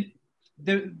 and I mean,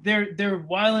 they're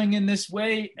whiling in this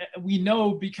way. We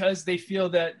know because they feel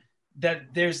that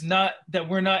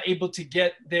we're not able to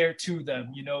get there to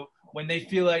them. You know, when they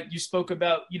feel like you spoke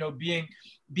about, you know,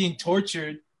 being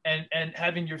tortured and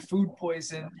having your food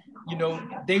poisoned, you know,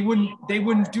 they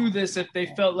wouldn't do this if they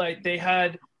felt like they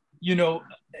had, you know,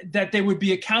 that they would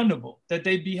be accountable, that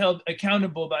they'd be held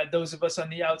accountable by those of us on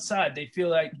the outside. They feel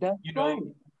like, you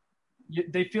know,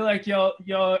 they feel like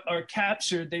y'all are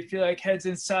captured. They feel like heads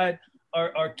inside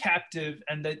are captive,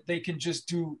 and that they can just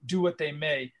do what they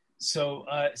may. So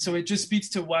it just speaks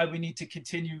to why we need to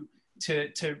continue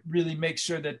to really make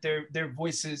sure that their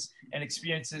voices and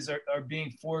experiences are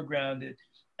being foregrounded.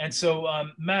 And so,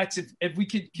 Max, if we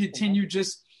could continue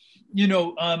just, you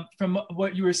know, from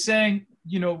what you were saying,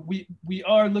 you know, we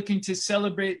are looking to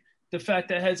celebrate the fact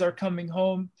that heads are coming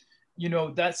home. You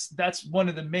know, that's one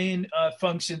of the main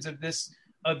functions of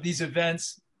these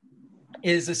events,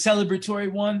 is a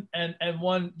celebratory one, and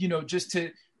one, you know, just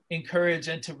to encourage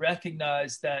and to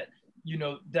recognize that, you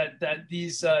know, that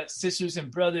these sisters and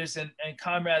brothers and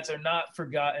comrades are not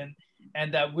forgotten,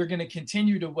 and that we're going to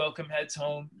continue to welcome heads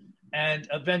home, and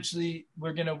eventually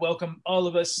we're going to welcome all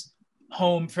of us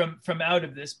home from out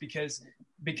of this, because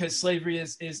slavery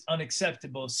is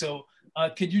unacceptable. So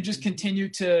could you just continue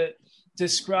to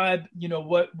describe, you know,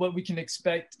 what we can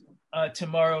expect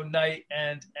tomorrow night,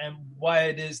 and why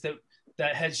it is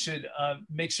that heads should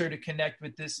make sure to connect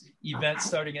with this event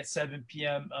starting at 7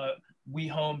 p.m. We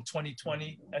Home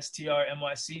 2020 STR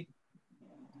NYC?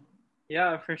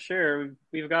 Yeah, for sure.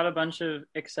 We've got a bunch of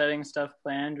exciting stuff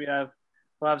planned. We'll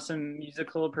have some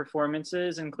musical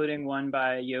performances, including one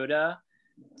by Yoda.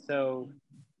 So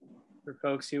for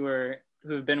folks who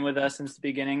have been with us since the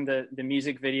beginning, the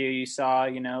music video you saw,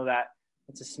 that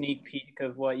it's a sneak peek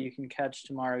of what you can catch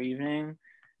tomorrow evening,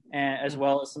 and as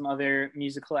well as some other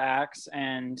musical acts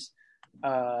and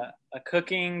a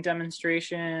cooking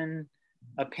demonstration,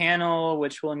 a panel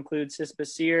which will include Sis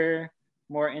Basir,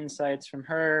 more insights from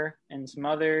her and some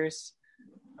others,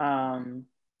 and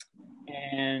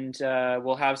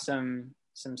we'll have some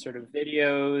sort of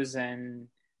videos and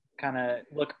kind of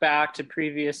look back to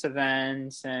previous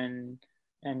events and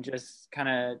just kind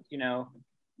of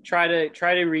try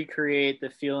to recreate the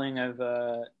feeling of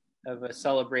a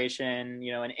celebration,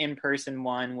 an in-person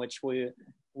one, which we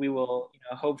will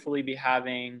hopefully be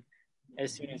having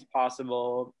as soon as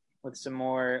possible with some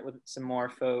more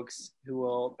folks who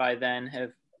will by then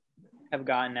have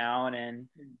gotten out and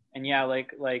yeah,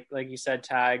 like you said,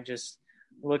 Tag, just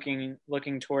looking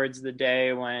towards the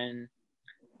day when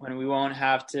we won't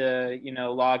have to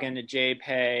log into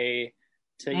JPay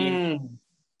to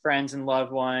friends and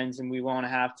loved ones, and we won't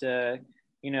have to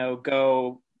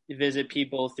go visit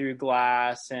people through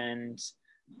glass and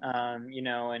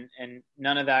and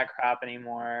none of that crap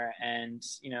anymore, and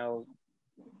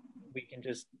we can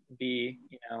just be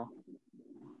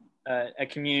a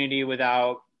community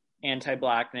without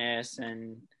anti-blackness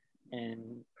and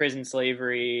prison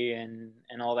slavery and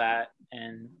all that.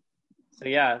 And so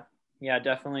yeah,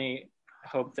 definitely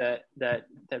hope that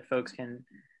folks can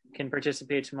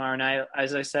participate tomorrow night.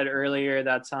 As I said earlier,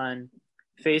 that's on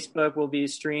Facebook, will be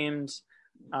streamed.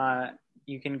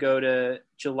 You can go to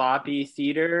Jalopy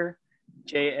Theater,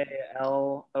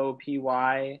 JALOPY,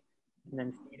 and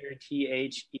then Theater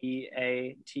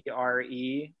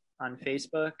THEATRE on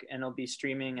Facebook, and it'll be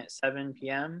streaming at 7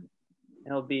 p.m.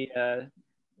 It'll be a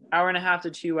 1.5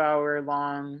 to 2 hour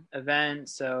long event.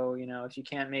 So, if you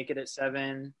can't make it at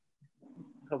 7,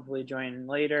 hopefully join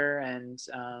later. And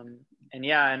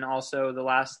also the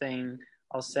last thing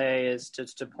I'll say is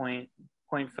just to point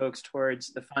folks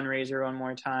towards the fundraiser one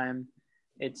more time.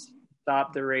 It's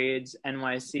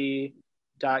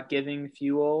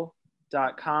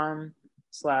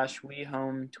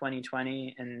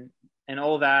stoptheraidsnyc.givingfuel.com/WeHome2020, and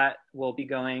all that will be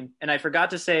going. And I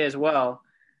forgot to say as well,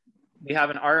 we have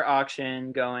an art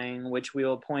auction going, which we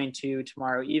will point to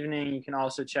tomorrow evening. You can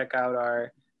also check out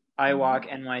our iWalk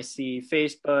NYC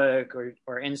Facebook or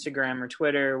Instagram or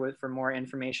Twitter for more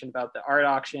information about the art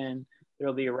auction. There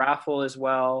will be a raffle as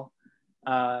well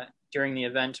during the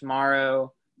event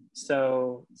tomorrow.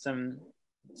 So some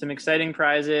exciting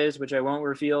prizes, which I won't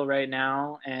reveal right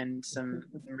now, and some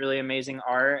really amazing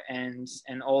art, and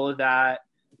all of that,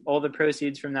 all the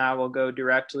proceeds from that will go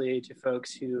directly to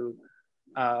folks who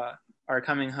are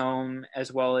coming home,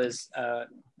 as well as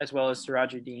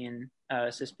Sirajuddin,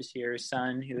 Sis Basir's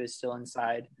son, who is still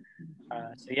inside.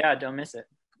 So yeah, don't miss it.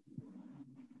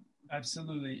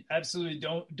 Absolutely.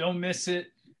 Don't miss it.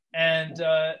 And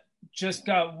just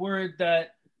got word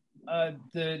that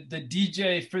the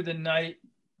DJ for the night,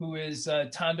 who is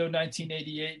Tondo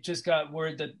 1988, just got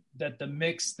word that the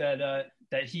mix that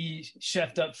he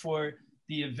chefed up for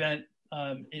the event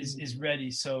is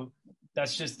ready. So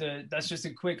that's just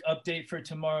a quick update for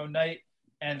tomorrow night.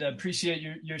 And appreciate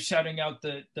your shouting out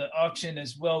the auction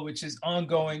as well, which is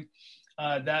ongoing.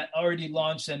 That already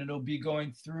launched, and it'll be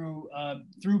going through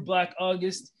Black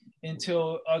August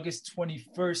until August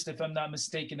 21st, if I'm not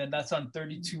mistaken, and that's on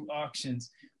 32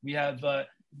 auctions. We have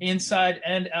inside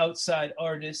and outside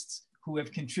artists who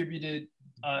have contributed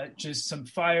just some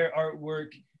fire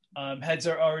artwork. Heads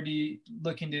are already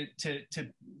looking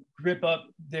to grip up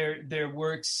their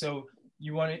works, so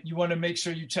you want to make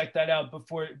sure you check that out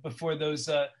before those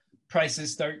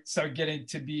prices start getting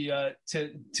to be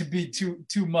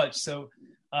too much. So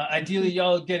ideally,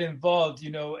 y'all get involved,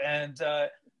 and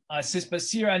Sis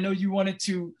Basir, I know you wanted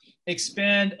to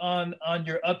expand on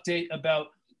your update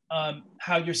about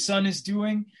how your son is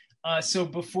doing. So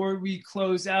before we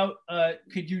close out,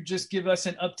 could you just give us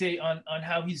an update on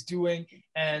how he's doing,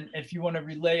 and if you want to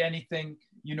relay anything,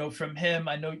 from him?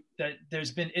 I know that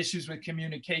there's been issues with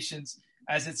communications,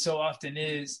 as it so often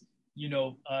is,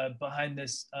 behind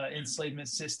this enslavement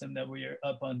system that we are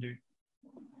up under.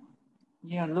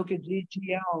 Yeah, look at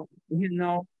GTL,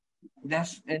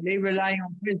 and they rely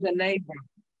on prison labor,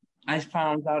 I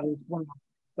found out as well.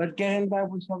 But getting back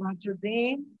with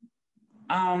Sirajuddin,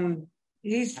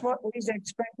 he's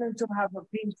expecting to have a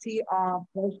PCR,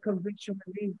 post-conviction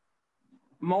relief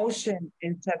motion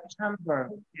in September,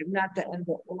 if not the end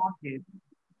of August.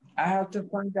 I have to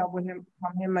find out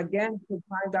from him again to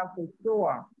find out for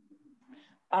sure.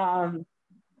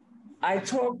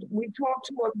 we talked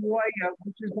to a lawyer,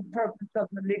 which is the purpose of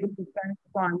the legal defense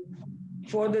fund,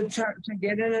 for the to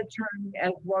get an attorney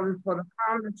as well as for the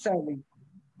commissary.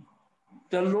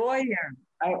 The lawyer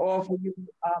I offer you,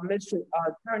 Mr.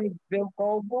 Attorney Bill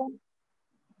Goble,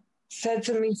 said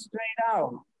to me straight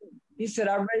out, he said,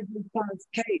 I read your son's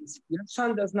case. Your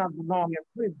son does not belong in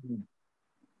prison.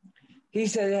 He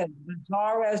said, as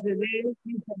bizarre as it is,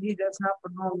 he said he does not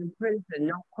belong in prison.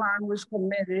 No crime was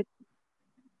committed.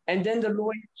 And then the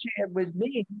lawyer shared with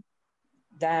me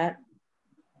that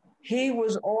he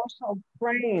was also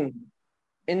framed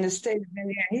in the state of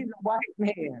Indiana. He's a white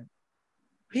man.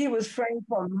 He was framed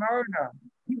for murder.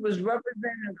 He was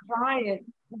representing a client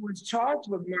who was charged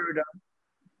with murder.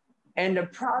 And the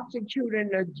prosecutor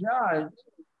and the judge,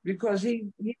 because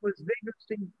he was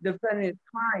vigorously defending his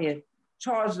client,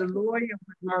 charged the lawyer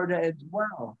with murder as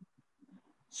well.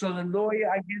 So the lawyer,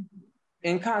 I guess,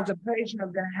 in contemplation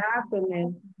of that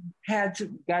happening,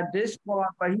 got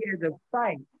disqualified, but he had to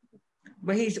fight.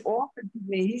 But he's offered to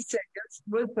me, he said,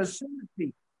 what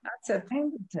facility? I said,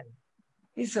 Pinkerton.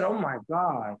 He said, oh my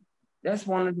God, that's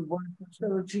one of the worst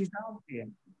facilities out there.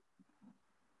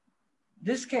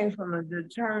 This came from an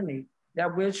attorney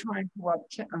that we're trying to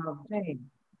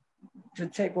obtain to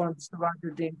take on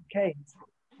Sarajuddin's case.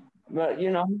 But, he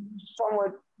was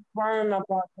somewhat firm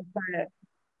about the fact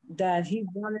that he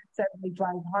wanted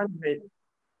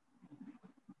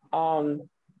 $7,500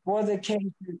 for the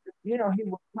case. He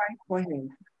would fight for him.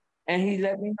 And he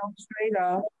let me know straight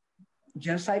up,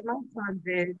 just like my son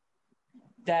did,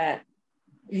 that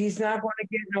he's not going to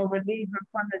get no relief in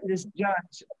front of this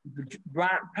judge,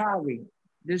 Brian Powey,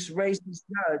 this racist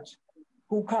judge,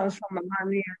 who comes from a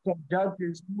lineage of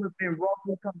judges who have been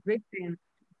wrongly convicting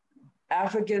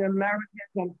African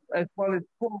Americans as well as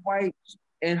poor whites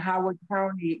in Howard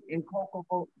County in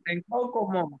Kokomo,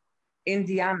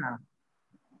 Indiana.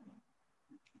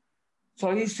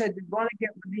 So he said they're going to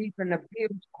get relief in the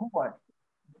appeals court.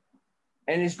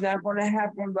 And it's not going to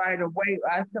happen right away.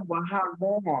 I said, well, how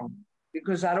long?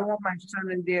 Because I don't want my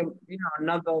son in there,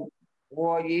 another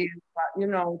 4 years,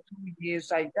 2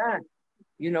 years like that.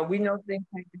 We know things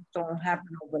like this don't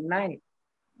happen overnight.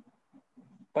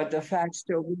 But the fact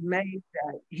still remains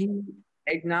that he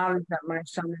acknowledged that my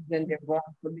son is in there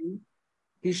wrongfully.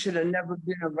 He should have never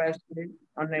been arrested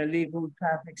on an illegal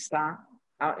traffic stop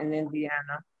out in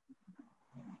Indiana.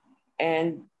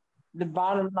 And the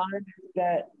bottom line is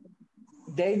that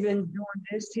they've been doing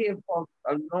this here for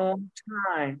a long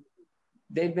time.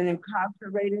 They've been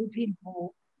incarcerating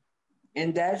people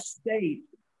in that state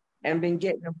and been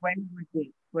getting away with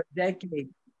it for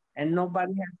decades. And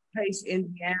nobody has placed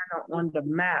Indiana on the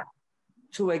map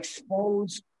to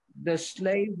expose the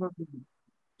slavery,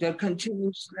 the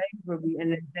continued slavery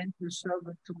and indentured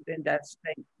servitude in that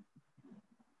state.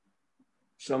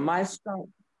 So my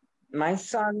son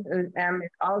and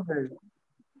others,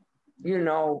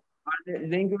 are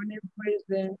lingering in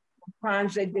prison for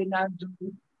crimes they did not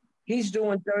do. He's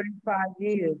doing 35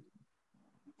 years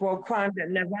for a crime that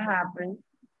never happened.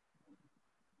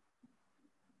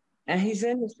 And he's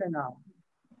innocent of it.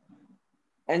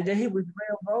 And then he was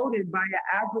railroaded by an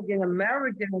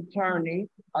African-American attorney,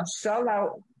 a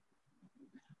sellout,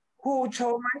 who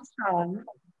told my son,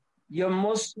 you're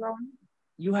Muslim,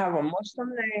 you have a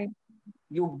Muslim name,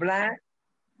 you're Black,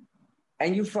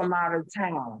 and you're from out of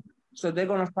town. So they're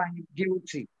going to find you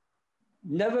guilty.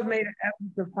 Never made an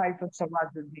effort to fight for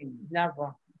Sarajuddin.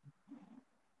 Never.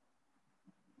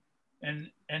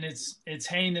 And it's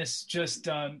heinous just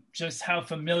how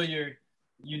familiar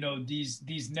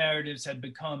these narratives have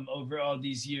become over all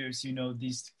these years.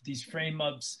 These frame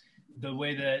ups, the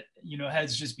way that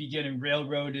has just been getting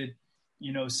railroaded.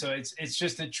 So it's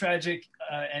just a tragic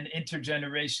and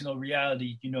intergenerational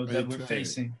reality that we're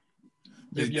facing.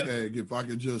 Tag, if I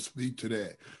could just speak to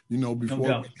that,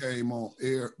 before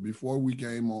we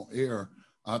came on air,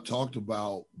 I talked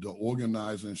about the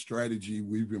organizing strategy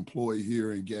we've employed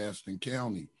here in Gaston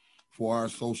County for our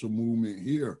social movement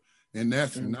here. And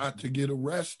that's not to get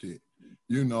arrested,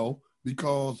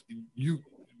 because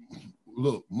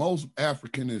most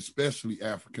African, especially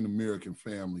African-American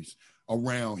families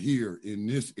around here in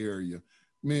this area,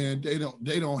 man, they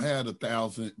don't have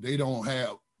 1,000.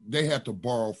 They have to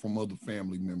borrow from other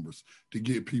family members to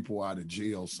get people out of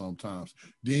jail sometimes.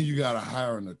 Then you got to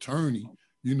hire an attorney.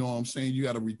 You know what I'm saying? You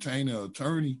got to retain an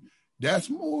attorney. That's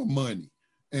more money.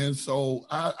 And so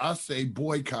I say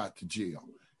boycott the jail.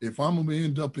 If I'm going to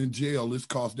end up in jail, it's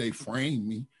because they framed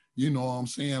me. You know what I'm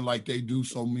saying? Like they do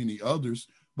so many others.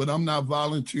 But I'm not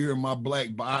volunteering my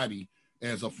Black body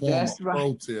as a form of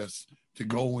protest to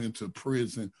go into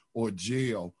prison or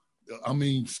jail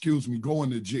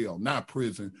going to jail, not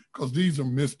prison, because these are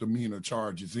misdemeanor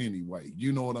charges anyway.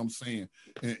 You know what I'm saying?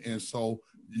 And so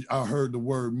I heard the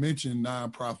word mentioned,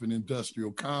 nonprofit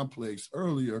industrial complex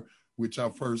earlier, which I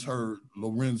first heard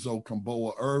Lorenzo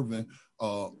Camboa Irvin,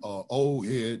 old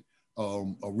head,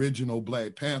 original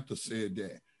Black Panther said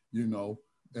that, you know.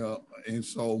 And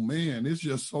so, man, it's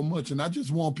just so much. And I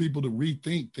just want people to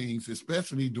rethink things,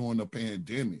 especially during the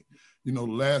pandemic. You know,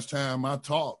 the last time I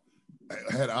talked, I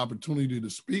had an opportunity to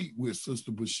speak with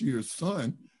Sister Bashir's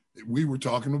son. We were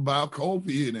talking about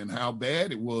COVID and how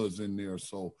bad it was in there.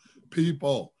 So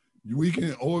people, we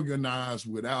can organize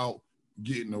without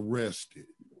getting arrested.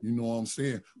 You know what I'm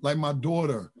saying? Like my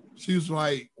daughter, she's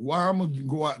like, why am I going to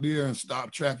go out there and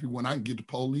stop traffic when I can get the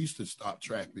police to stop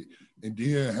traffic and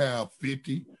then have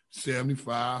 50,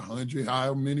 75, 100,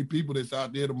 however many people that's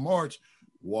out there to march,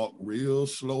 walk real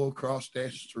slow across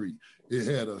that street. It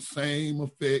had the same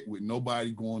effect with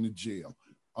nobody going to jail.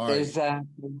 All right.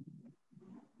 Exactly.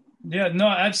 Yeah, no,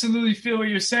 I absolutely feel what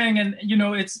you're saying. And, you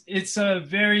know, it's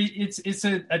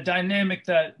a dynamic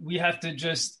that we have to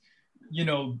just, you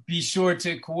know, be sure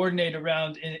to coordinate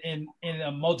around in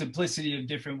a multiplicity of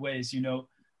different ways. You know,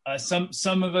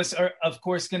 some of us are, of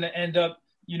course, going to end up,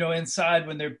 you know, inside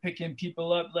when they're picking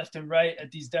people up left and right at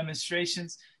these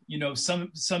demonstrations. You know, some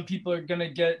people are going to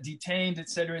get detained, et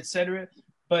cetera,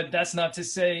 but that's not to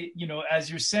say, you know, as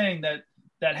you're saying,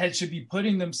 that head should be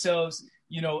putting themselves,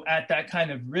 you know, at that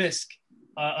kind of risk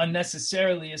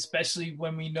unnecessarily, especially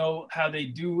when we know how they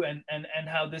do and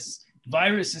how this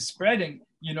virus is spreading,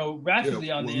 you know, rapidly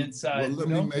on the inside. Well,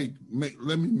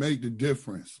 let me make the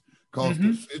difference, because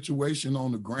the situation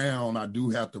on the ground, I do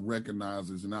have to recognize,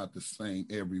 is not the same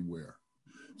everywhere.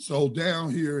 So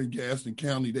down here in Gaston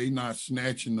County, they not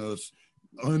snatching us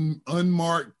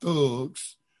unmarked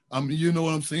thugs. I mean, you know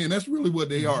what I'm saying? That's really what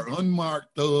they are,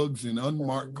 unmarked thugs in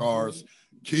unmarked cars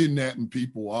kidnapping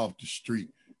people off the street.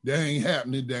 That ain't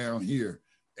happening down here.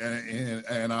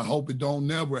 And I hope it don't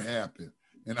never happen.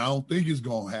 And I don't think it's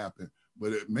going to happen.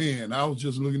 But man, I was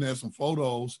just looking at some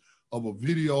photos of a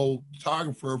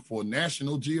videographer for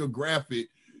National Geographic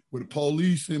where the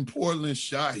police in Portland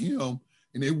shot him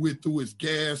and they went through his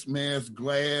gas mask,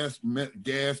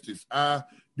 gassed his eye.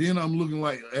 Then I'm looking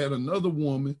at another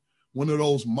woman, one of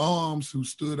those moms who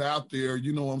stood out there,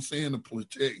 you know what I'm saying, to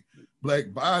protect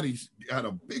Black bodies, got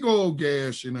a big old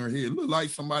gash in her head. It looked like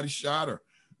somebody shot her.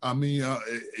 I mean,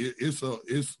 it's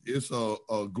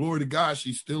a glory to God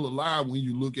she's still alive when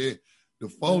you look at the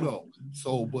photo.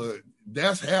 So, but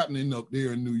that's happening up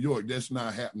there in New York. That's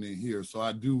not happening here. So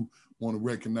I do want to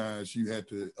recognize you had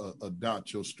to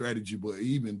adopt your strategy. But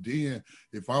even then,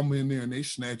 if I'm in there and they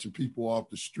snatching people off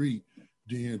the street,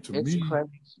 then to me,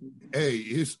 hey,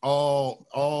 it's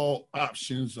all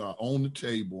options are on the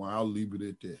table. I'll leave it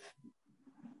at that.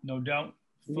 No doubt.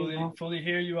 Fully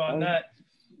hear you on that.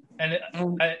 And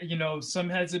you know, some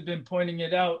heads have been pointing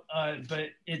it out, but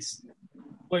it's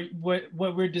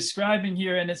what we're describing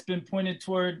here, and it's been pointed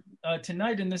toward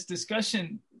tonight in this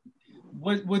discussion.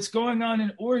 What's going on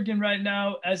in Oregon right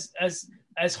now, as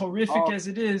horrific as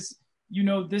it is, you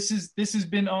know, this has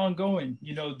been ongoing.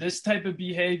 You know, this type of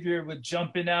behavior with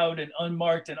jumping out and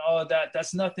unmarked and all of that,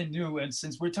 that's nothing new. And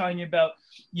since we're talking about,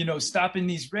 you know, stopping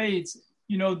these raids,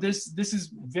 you know, this is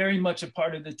very much a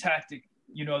part of the tactic,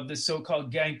 you know, the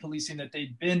so-called gang policing that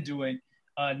they've been doing,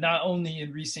 not only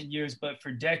in recent years, but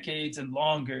for decades and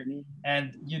longer.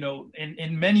 And, you know,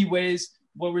 in many ways,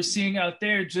 what we're seeing out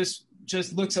there just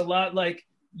looks a lot like,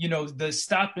 you know, the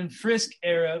stop and frisk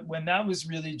era, when that was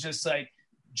really just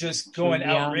going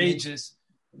outrageous,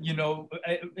 you know,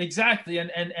 exactly.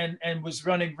 And was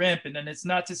running rampant. And it's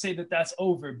not to say that that's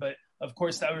over, but of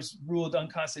course that was ruled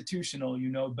unconstitutional, you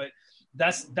know, but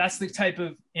that's the type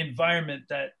of environment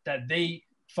that they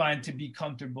find to be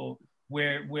comfortable,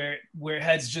 where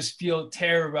heads just feel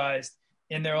terrorized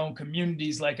in their own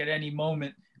communities, like at any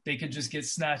moment they could just get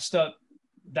snatched up.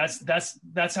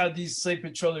 That's how these slave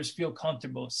patrollers feel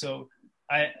comfortable. So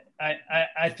I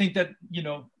think that, you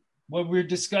know, what we're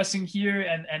discussing here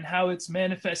and how it's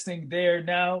manifesting there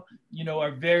now, you know,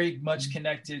 are very much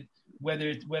connected,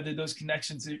 whether those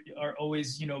connections are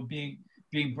always, you know, being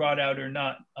brought out or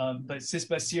not. But Sis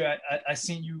Basir, I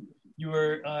seen you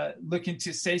were looking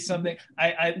to say something.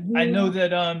 I know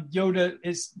that Yoda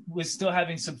was still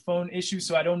having some phone issues,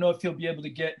 so I don't know if he'll be able to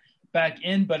get back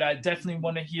in, but I definitely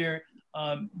want to hear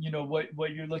you know,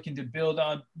 what you're looking to build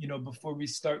on, you know, before we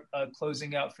start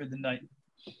closing out for the night.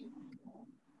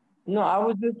 No, I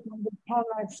was just going to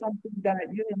highlight something that,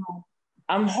 you know,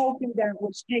 I'm hoping that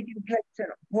what's taking place in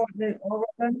Portland,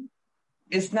 Oregon,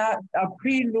 is not a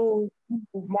prelude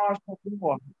to martial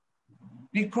law.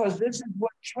 because this is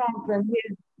what Trump and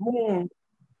his goons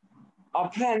are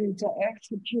planning to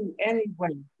execute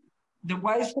anyway. The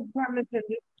white supremacists in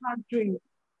this country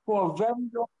for a very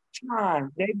long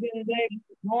time, they've been laid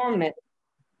dormant,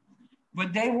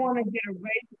 but they want to get a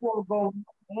race war going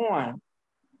on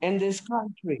in this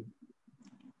country.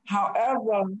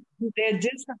 However, to their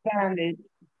disadvantage,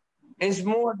 it's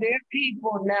more their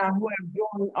people now who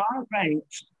have joined our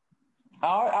ranks,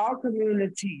 our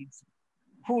communities,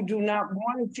 who do not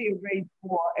want to see a race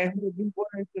war and who will be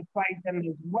willing to fight them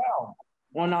as well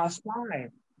on our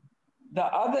side. The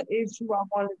other issue I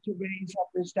wanted to raise up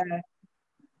is that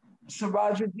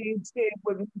Sirajuddin said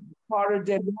was part of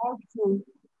their lawsuit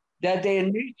that they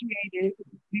initiated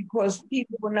because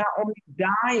people were not only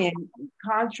dying,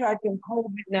 contracting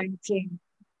COVID-19,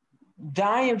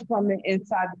 dying from it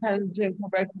inside the Penitentiary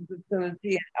Correctional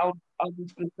Facility and other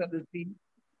facilities,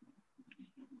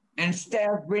 and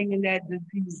staff bringing that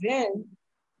disease in,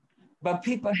 but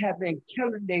people have been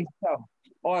killing themselves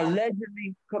or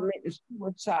allegedly committing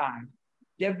suicide.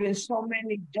 There have been so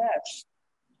many deaths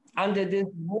under this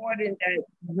warden that is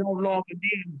no longer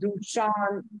there,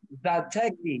 Dushan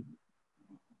Zatecky,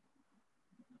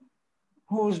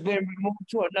 who's been removed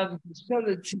to another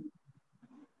facility,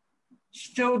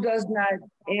 still does not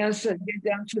answer, get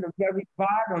down to the very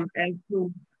bottom as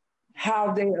to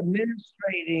how they're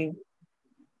administrating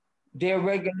their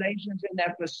regulations in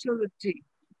that facility,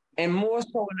 and more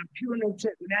so in a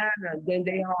punitive manner than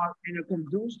they are in a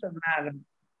conducive manner.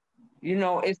 You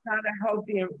know, it's not a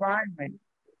healthy environment.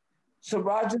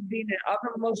 Sirajuddin and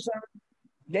other Muslims,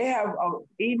 they have an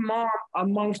imam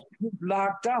amongst who's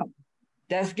locked up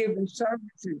that's giving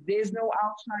services. There's no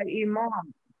outside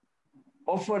imam.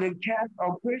 Or for the Catholic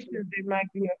or Christians, there might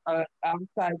be an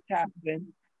outside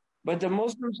chaplain, but the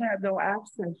Muslims have no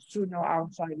access to no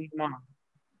outside imam.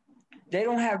 They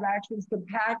don't have access to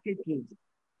packages.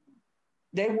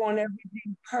 They want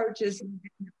everything purchased in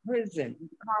the prison,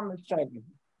 commissary.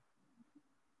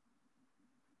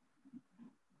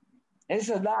 It's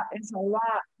a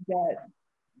lot that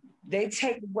they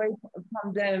take away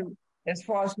from them as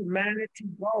far as humanity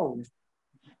goes.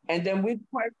 And then we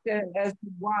question as to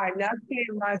why, not saying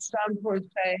my son per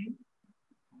se,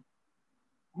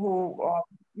 who,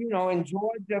 in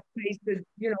Georgia faces,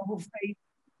 who faced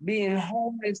being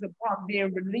homeless upon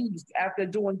being released after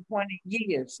doing 20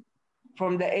 years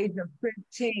from the age of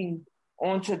 15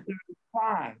 on to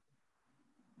 35.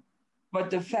 But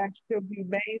the fact still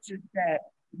remains is that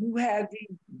you have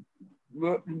these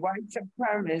white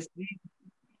supremacists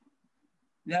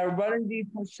that are running these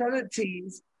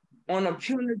facilities on a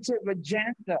punitive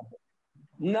agenda.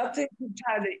 Nothing to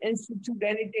try to institute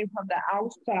anything from the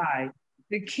outside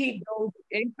to keep those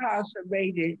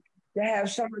incarcerated that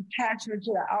have some attachment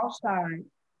to the outside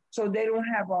so they don't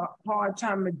have a hard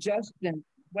time adjusting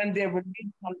when they're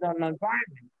released from the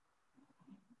environment,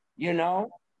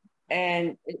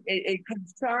 And it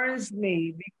concerns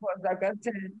me because, like I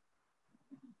said,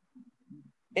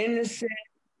 innocent,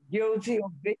 guilty, or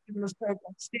victim of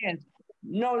circumstance.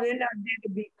 No, they're not there to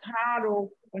be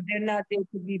coddled, but they're not there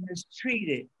to be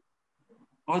mistreated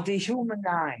or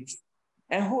dehumanized.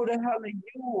 And who the hell are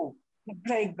you to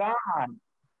play God,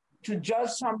 to judge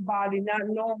somebody not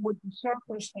knowing what the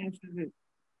circumstances is?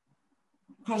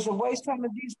 Because the way some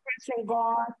of these prison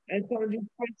guards and some of these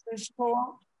prisons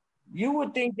talk, you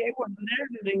would think they were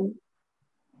literally,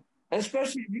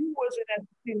 especially if you wasn't at the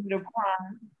scene of the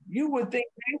crime, you would think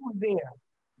they were there.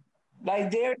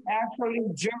 Like they're actually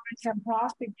jurists and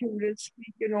prosecutors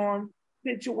speaking on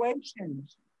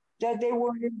situations that they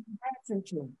weren't even present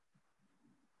to.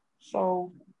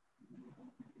 So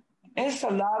it's a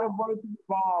lot of work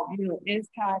involved,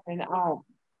 inside and out.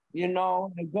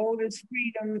 The goal is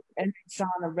freedom and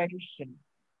exoneration.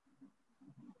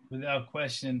 Without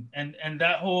question. And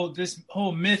this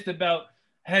whole myth about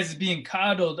Hez being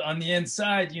coddled on the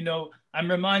inside,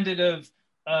 I'm reminded of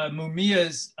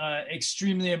Mumia's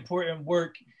extremely important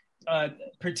work,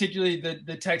 particularly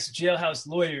the text Jailhouse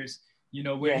Lawyers,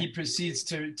 where he proceeds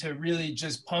to really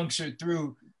just puncture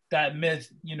through that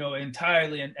myth,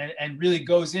 entirely and really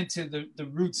goes into the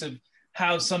roots of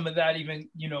how some of that even,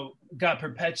 got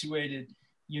perpetuated,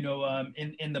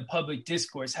 in the public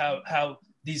discourse, how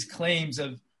these claims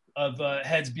of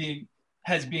Hez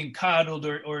being coddled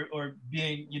or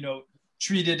being,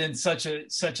 treated in such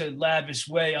a lavish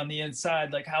way on the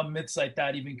inside, like how myths like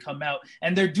that even come out.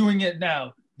 And they're doing it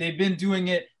now. They've been doing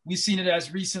it. We've seen it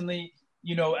as recently,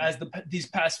 as these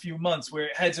past few months, where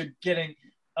Hez are getting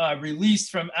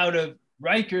released from out of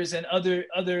Rikers and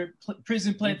other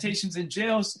prison plantations and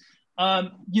jails,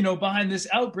 behind this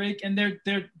outbreak. And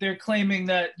they're claiming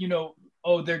that,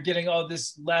 oh, they're getting all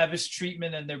this lavish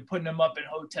treatment and they're putting them up in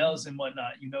hotels and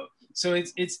whatnot, So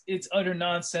it's utter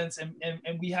nonsense, and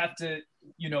we have to,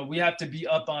 we have to be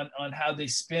up on how they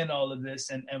spin all of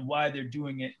this and why they're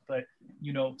doing it. But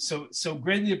so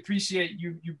greatly appreciate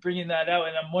you bringing that out,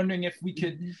 and I'm wondering if we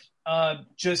could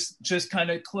just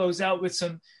kind of close out with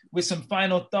some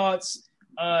final thoughts.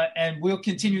 And we'll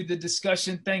continue the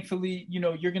discussion. Thankfully,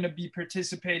 you're going to be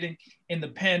participating in the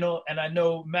panel, and I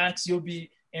know Max, you'll be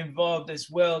involved as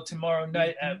well tomorrow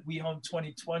night at We Home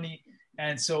 2020.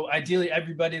 And so ideally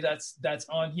everybody that's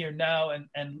on here now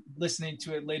and listening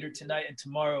to it later tonight and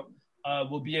tomorrow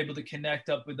will be able to connect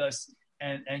up with us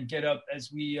and get up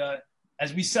as we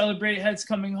celebrate Heads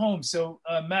Coming Home. So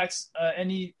Max,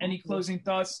 any closing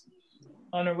thoughts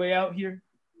on our way out here?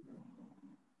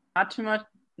 Not too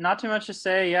much to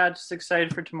say. Yeah, just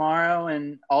excited for tomorrow,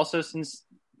 and also since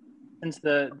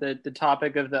the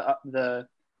topic of the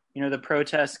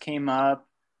protests came up,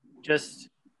 just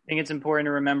I think it's important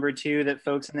to remember too that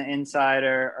folks on the inside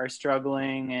are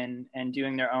struggling and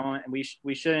doing their own, and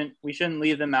we shouldn't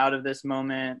leave them out of this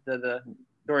moment. The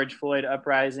George Floyd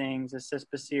uprisings, as Sis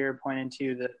Basir pointed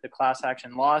to, the class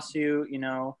action lawsuit,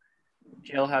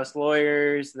 jailhouse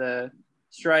lawyers, the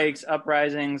strikes,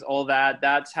 uprisings, all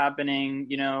that's happening,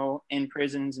 in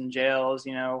prisons and jails.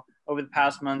 Over the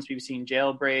past months, we've seen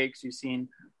jailbreaks, we've seen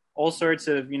all sorts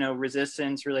of,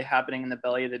 resistance really happening in the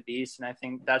belly of the beast. And I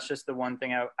think that's just the one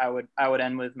thing I would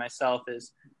end with myself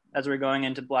is, as we're going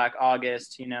into Black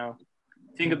August,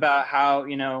 think about how,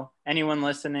 anyone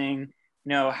listening,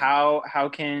 how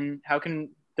can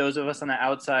those of us on the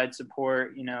outside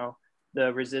support,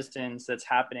 the resistance that's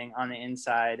happening on the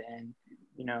inside, and,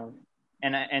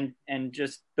 and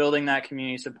just building that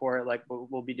community support like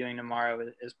we'll be doing tomorrow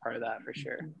is part of that for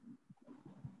sure.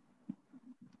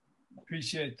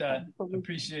 Appreciate that.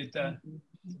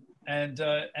 And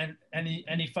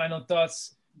any final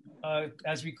thoughts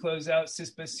as we close out,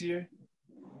 Sis Basir?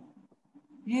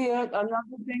 Yeah,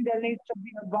 another thing that needs to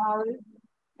be abolished,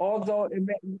 although it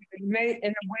may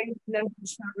in a way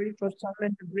necessary for some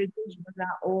individuals, but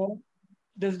not all,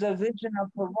 the division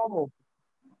of parole,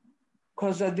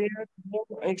 because of their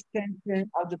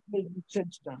extension of the prison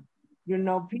system.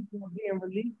 People are being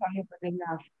released out here, but they're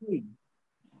not free.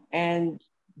 And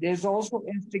there's also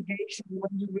instigation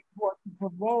when you report to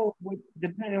parole,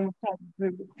 depending on what type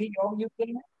of PO you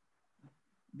get.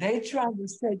 They try to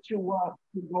set you up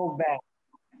to go back.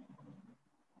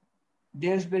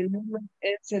 There's been numerous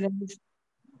incidents,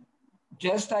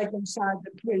 just like inside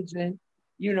the prison.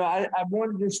 I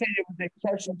wanted to say there was an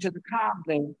exception to the Cobb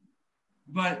thing,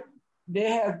 but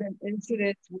there have been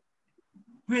incidents with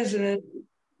prisoners,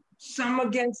 some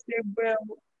against their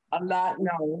will, a lot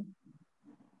no,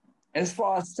 as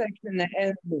far as sexing the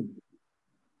enemy.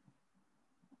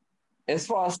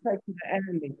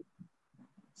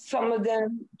 Some of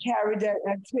them carry that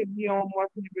activity on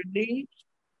once they're released.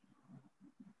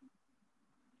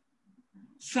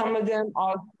 Some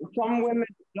women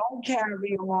don't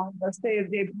carry on, but say if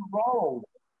they're paroled.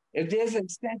 If there's an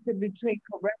extension between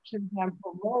corrections and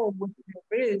parole, which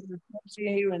there is,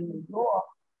 especially here in New York,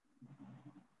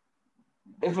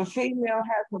 if a female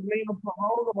has a legal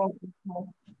parole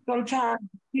officer, sometimes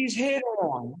she's hit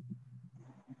on.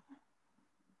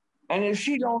 And if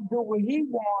she don't do what he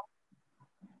wants,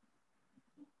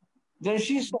 then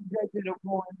she's subjected to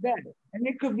going back. And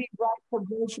it could be right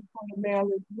perversion for the male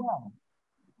as well.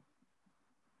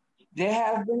 There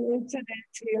have been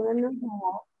incidents here in New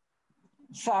York.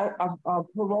 A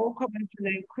parole commissioner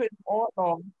named Chris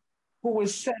Ortho, who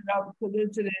was set up for this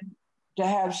incident to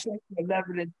have sex with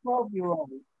 11 and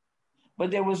 12-year-olds.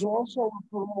 But there was also a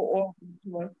parole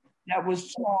officer that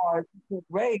was charged with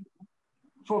rape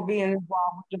for being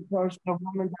involved with a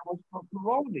woman that was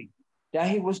parolee, that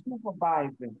he was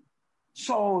supervising.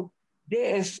 So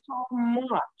there is so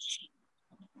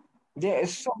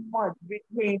much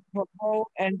between parole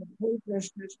and the prison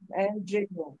system and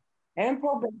jail and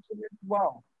probation as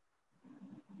well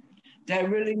that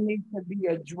really needs to be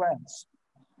addressed,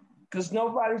 because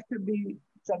nobody should be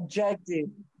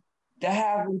subjected to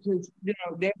having to,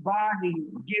 their body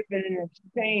given in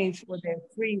exchange for their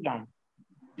freedom.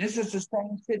 This is the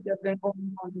same shit that's been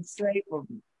going on in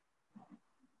slavery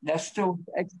that still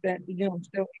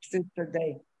exists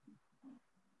today.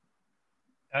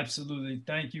 Absolutely.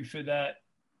 Thank you for that.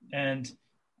 And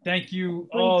thank you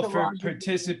all for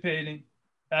participating.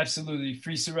 Absolutely.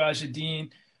 Free Sirajuddin,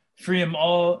 free them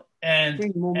all.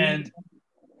 And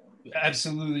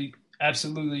absolutely.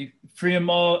 Free them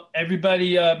all.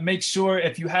 Everybody, make sure,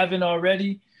 if you haven't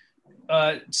already,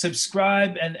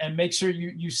 subscribe and make sure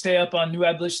you stay up on New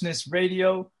Abolitionist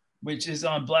Radio. which is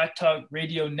on Black Talk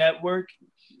Radio Network.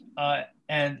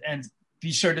 And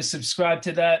be sure to subscribe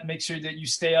to that. Make sure that you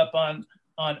stay up on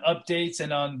updates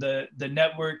and on the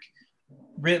network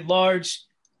writ large.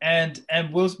 And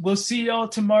we'll see y'all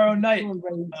tomorrow night.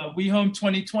 We Home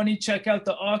 2020. Check out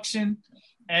the auction.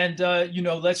 And,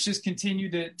 let's just continue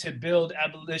to build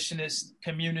abolitionist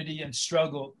community and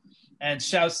struggle. And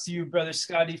shouts to you, Brother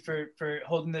Scotty, for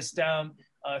holding this down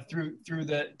through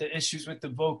the issues with the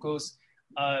vocals.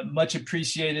 Much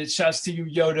appreciated. Shouts to you,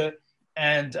 Yoda.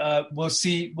 And we'll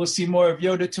see more of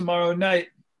Yoda tomorrow night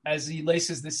as he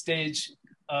laces the stage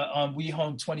on We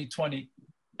Home 2020.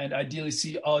 And ideally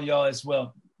see all y'all as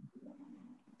well.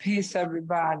 Peace,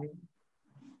 everybody.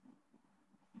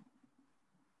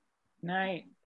 Night.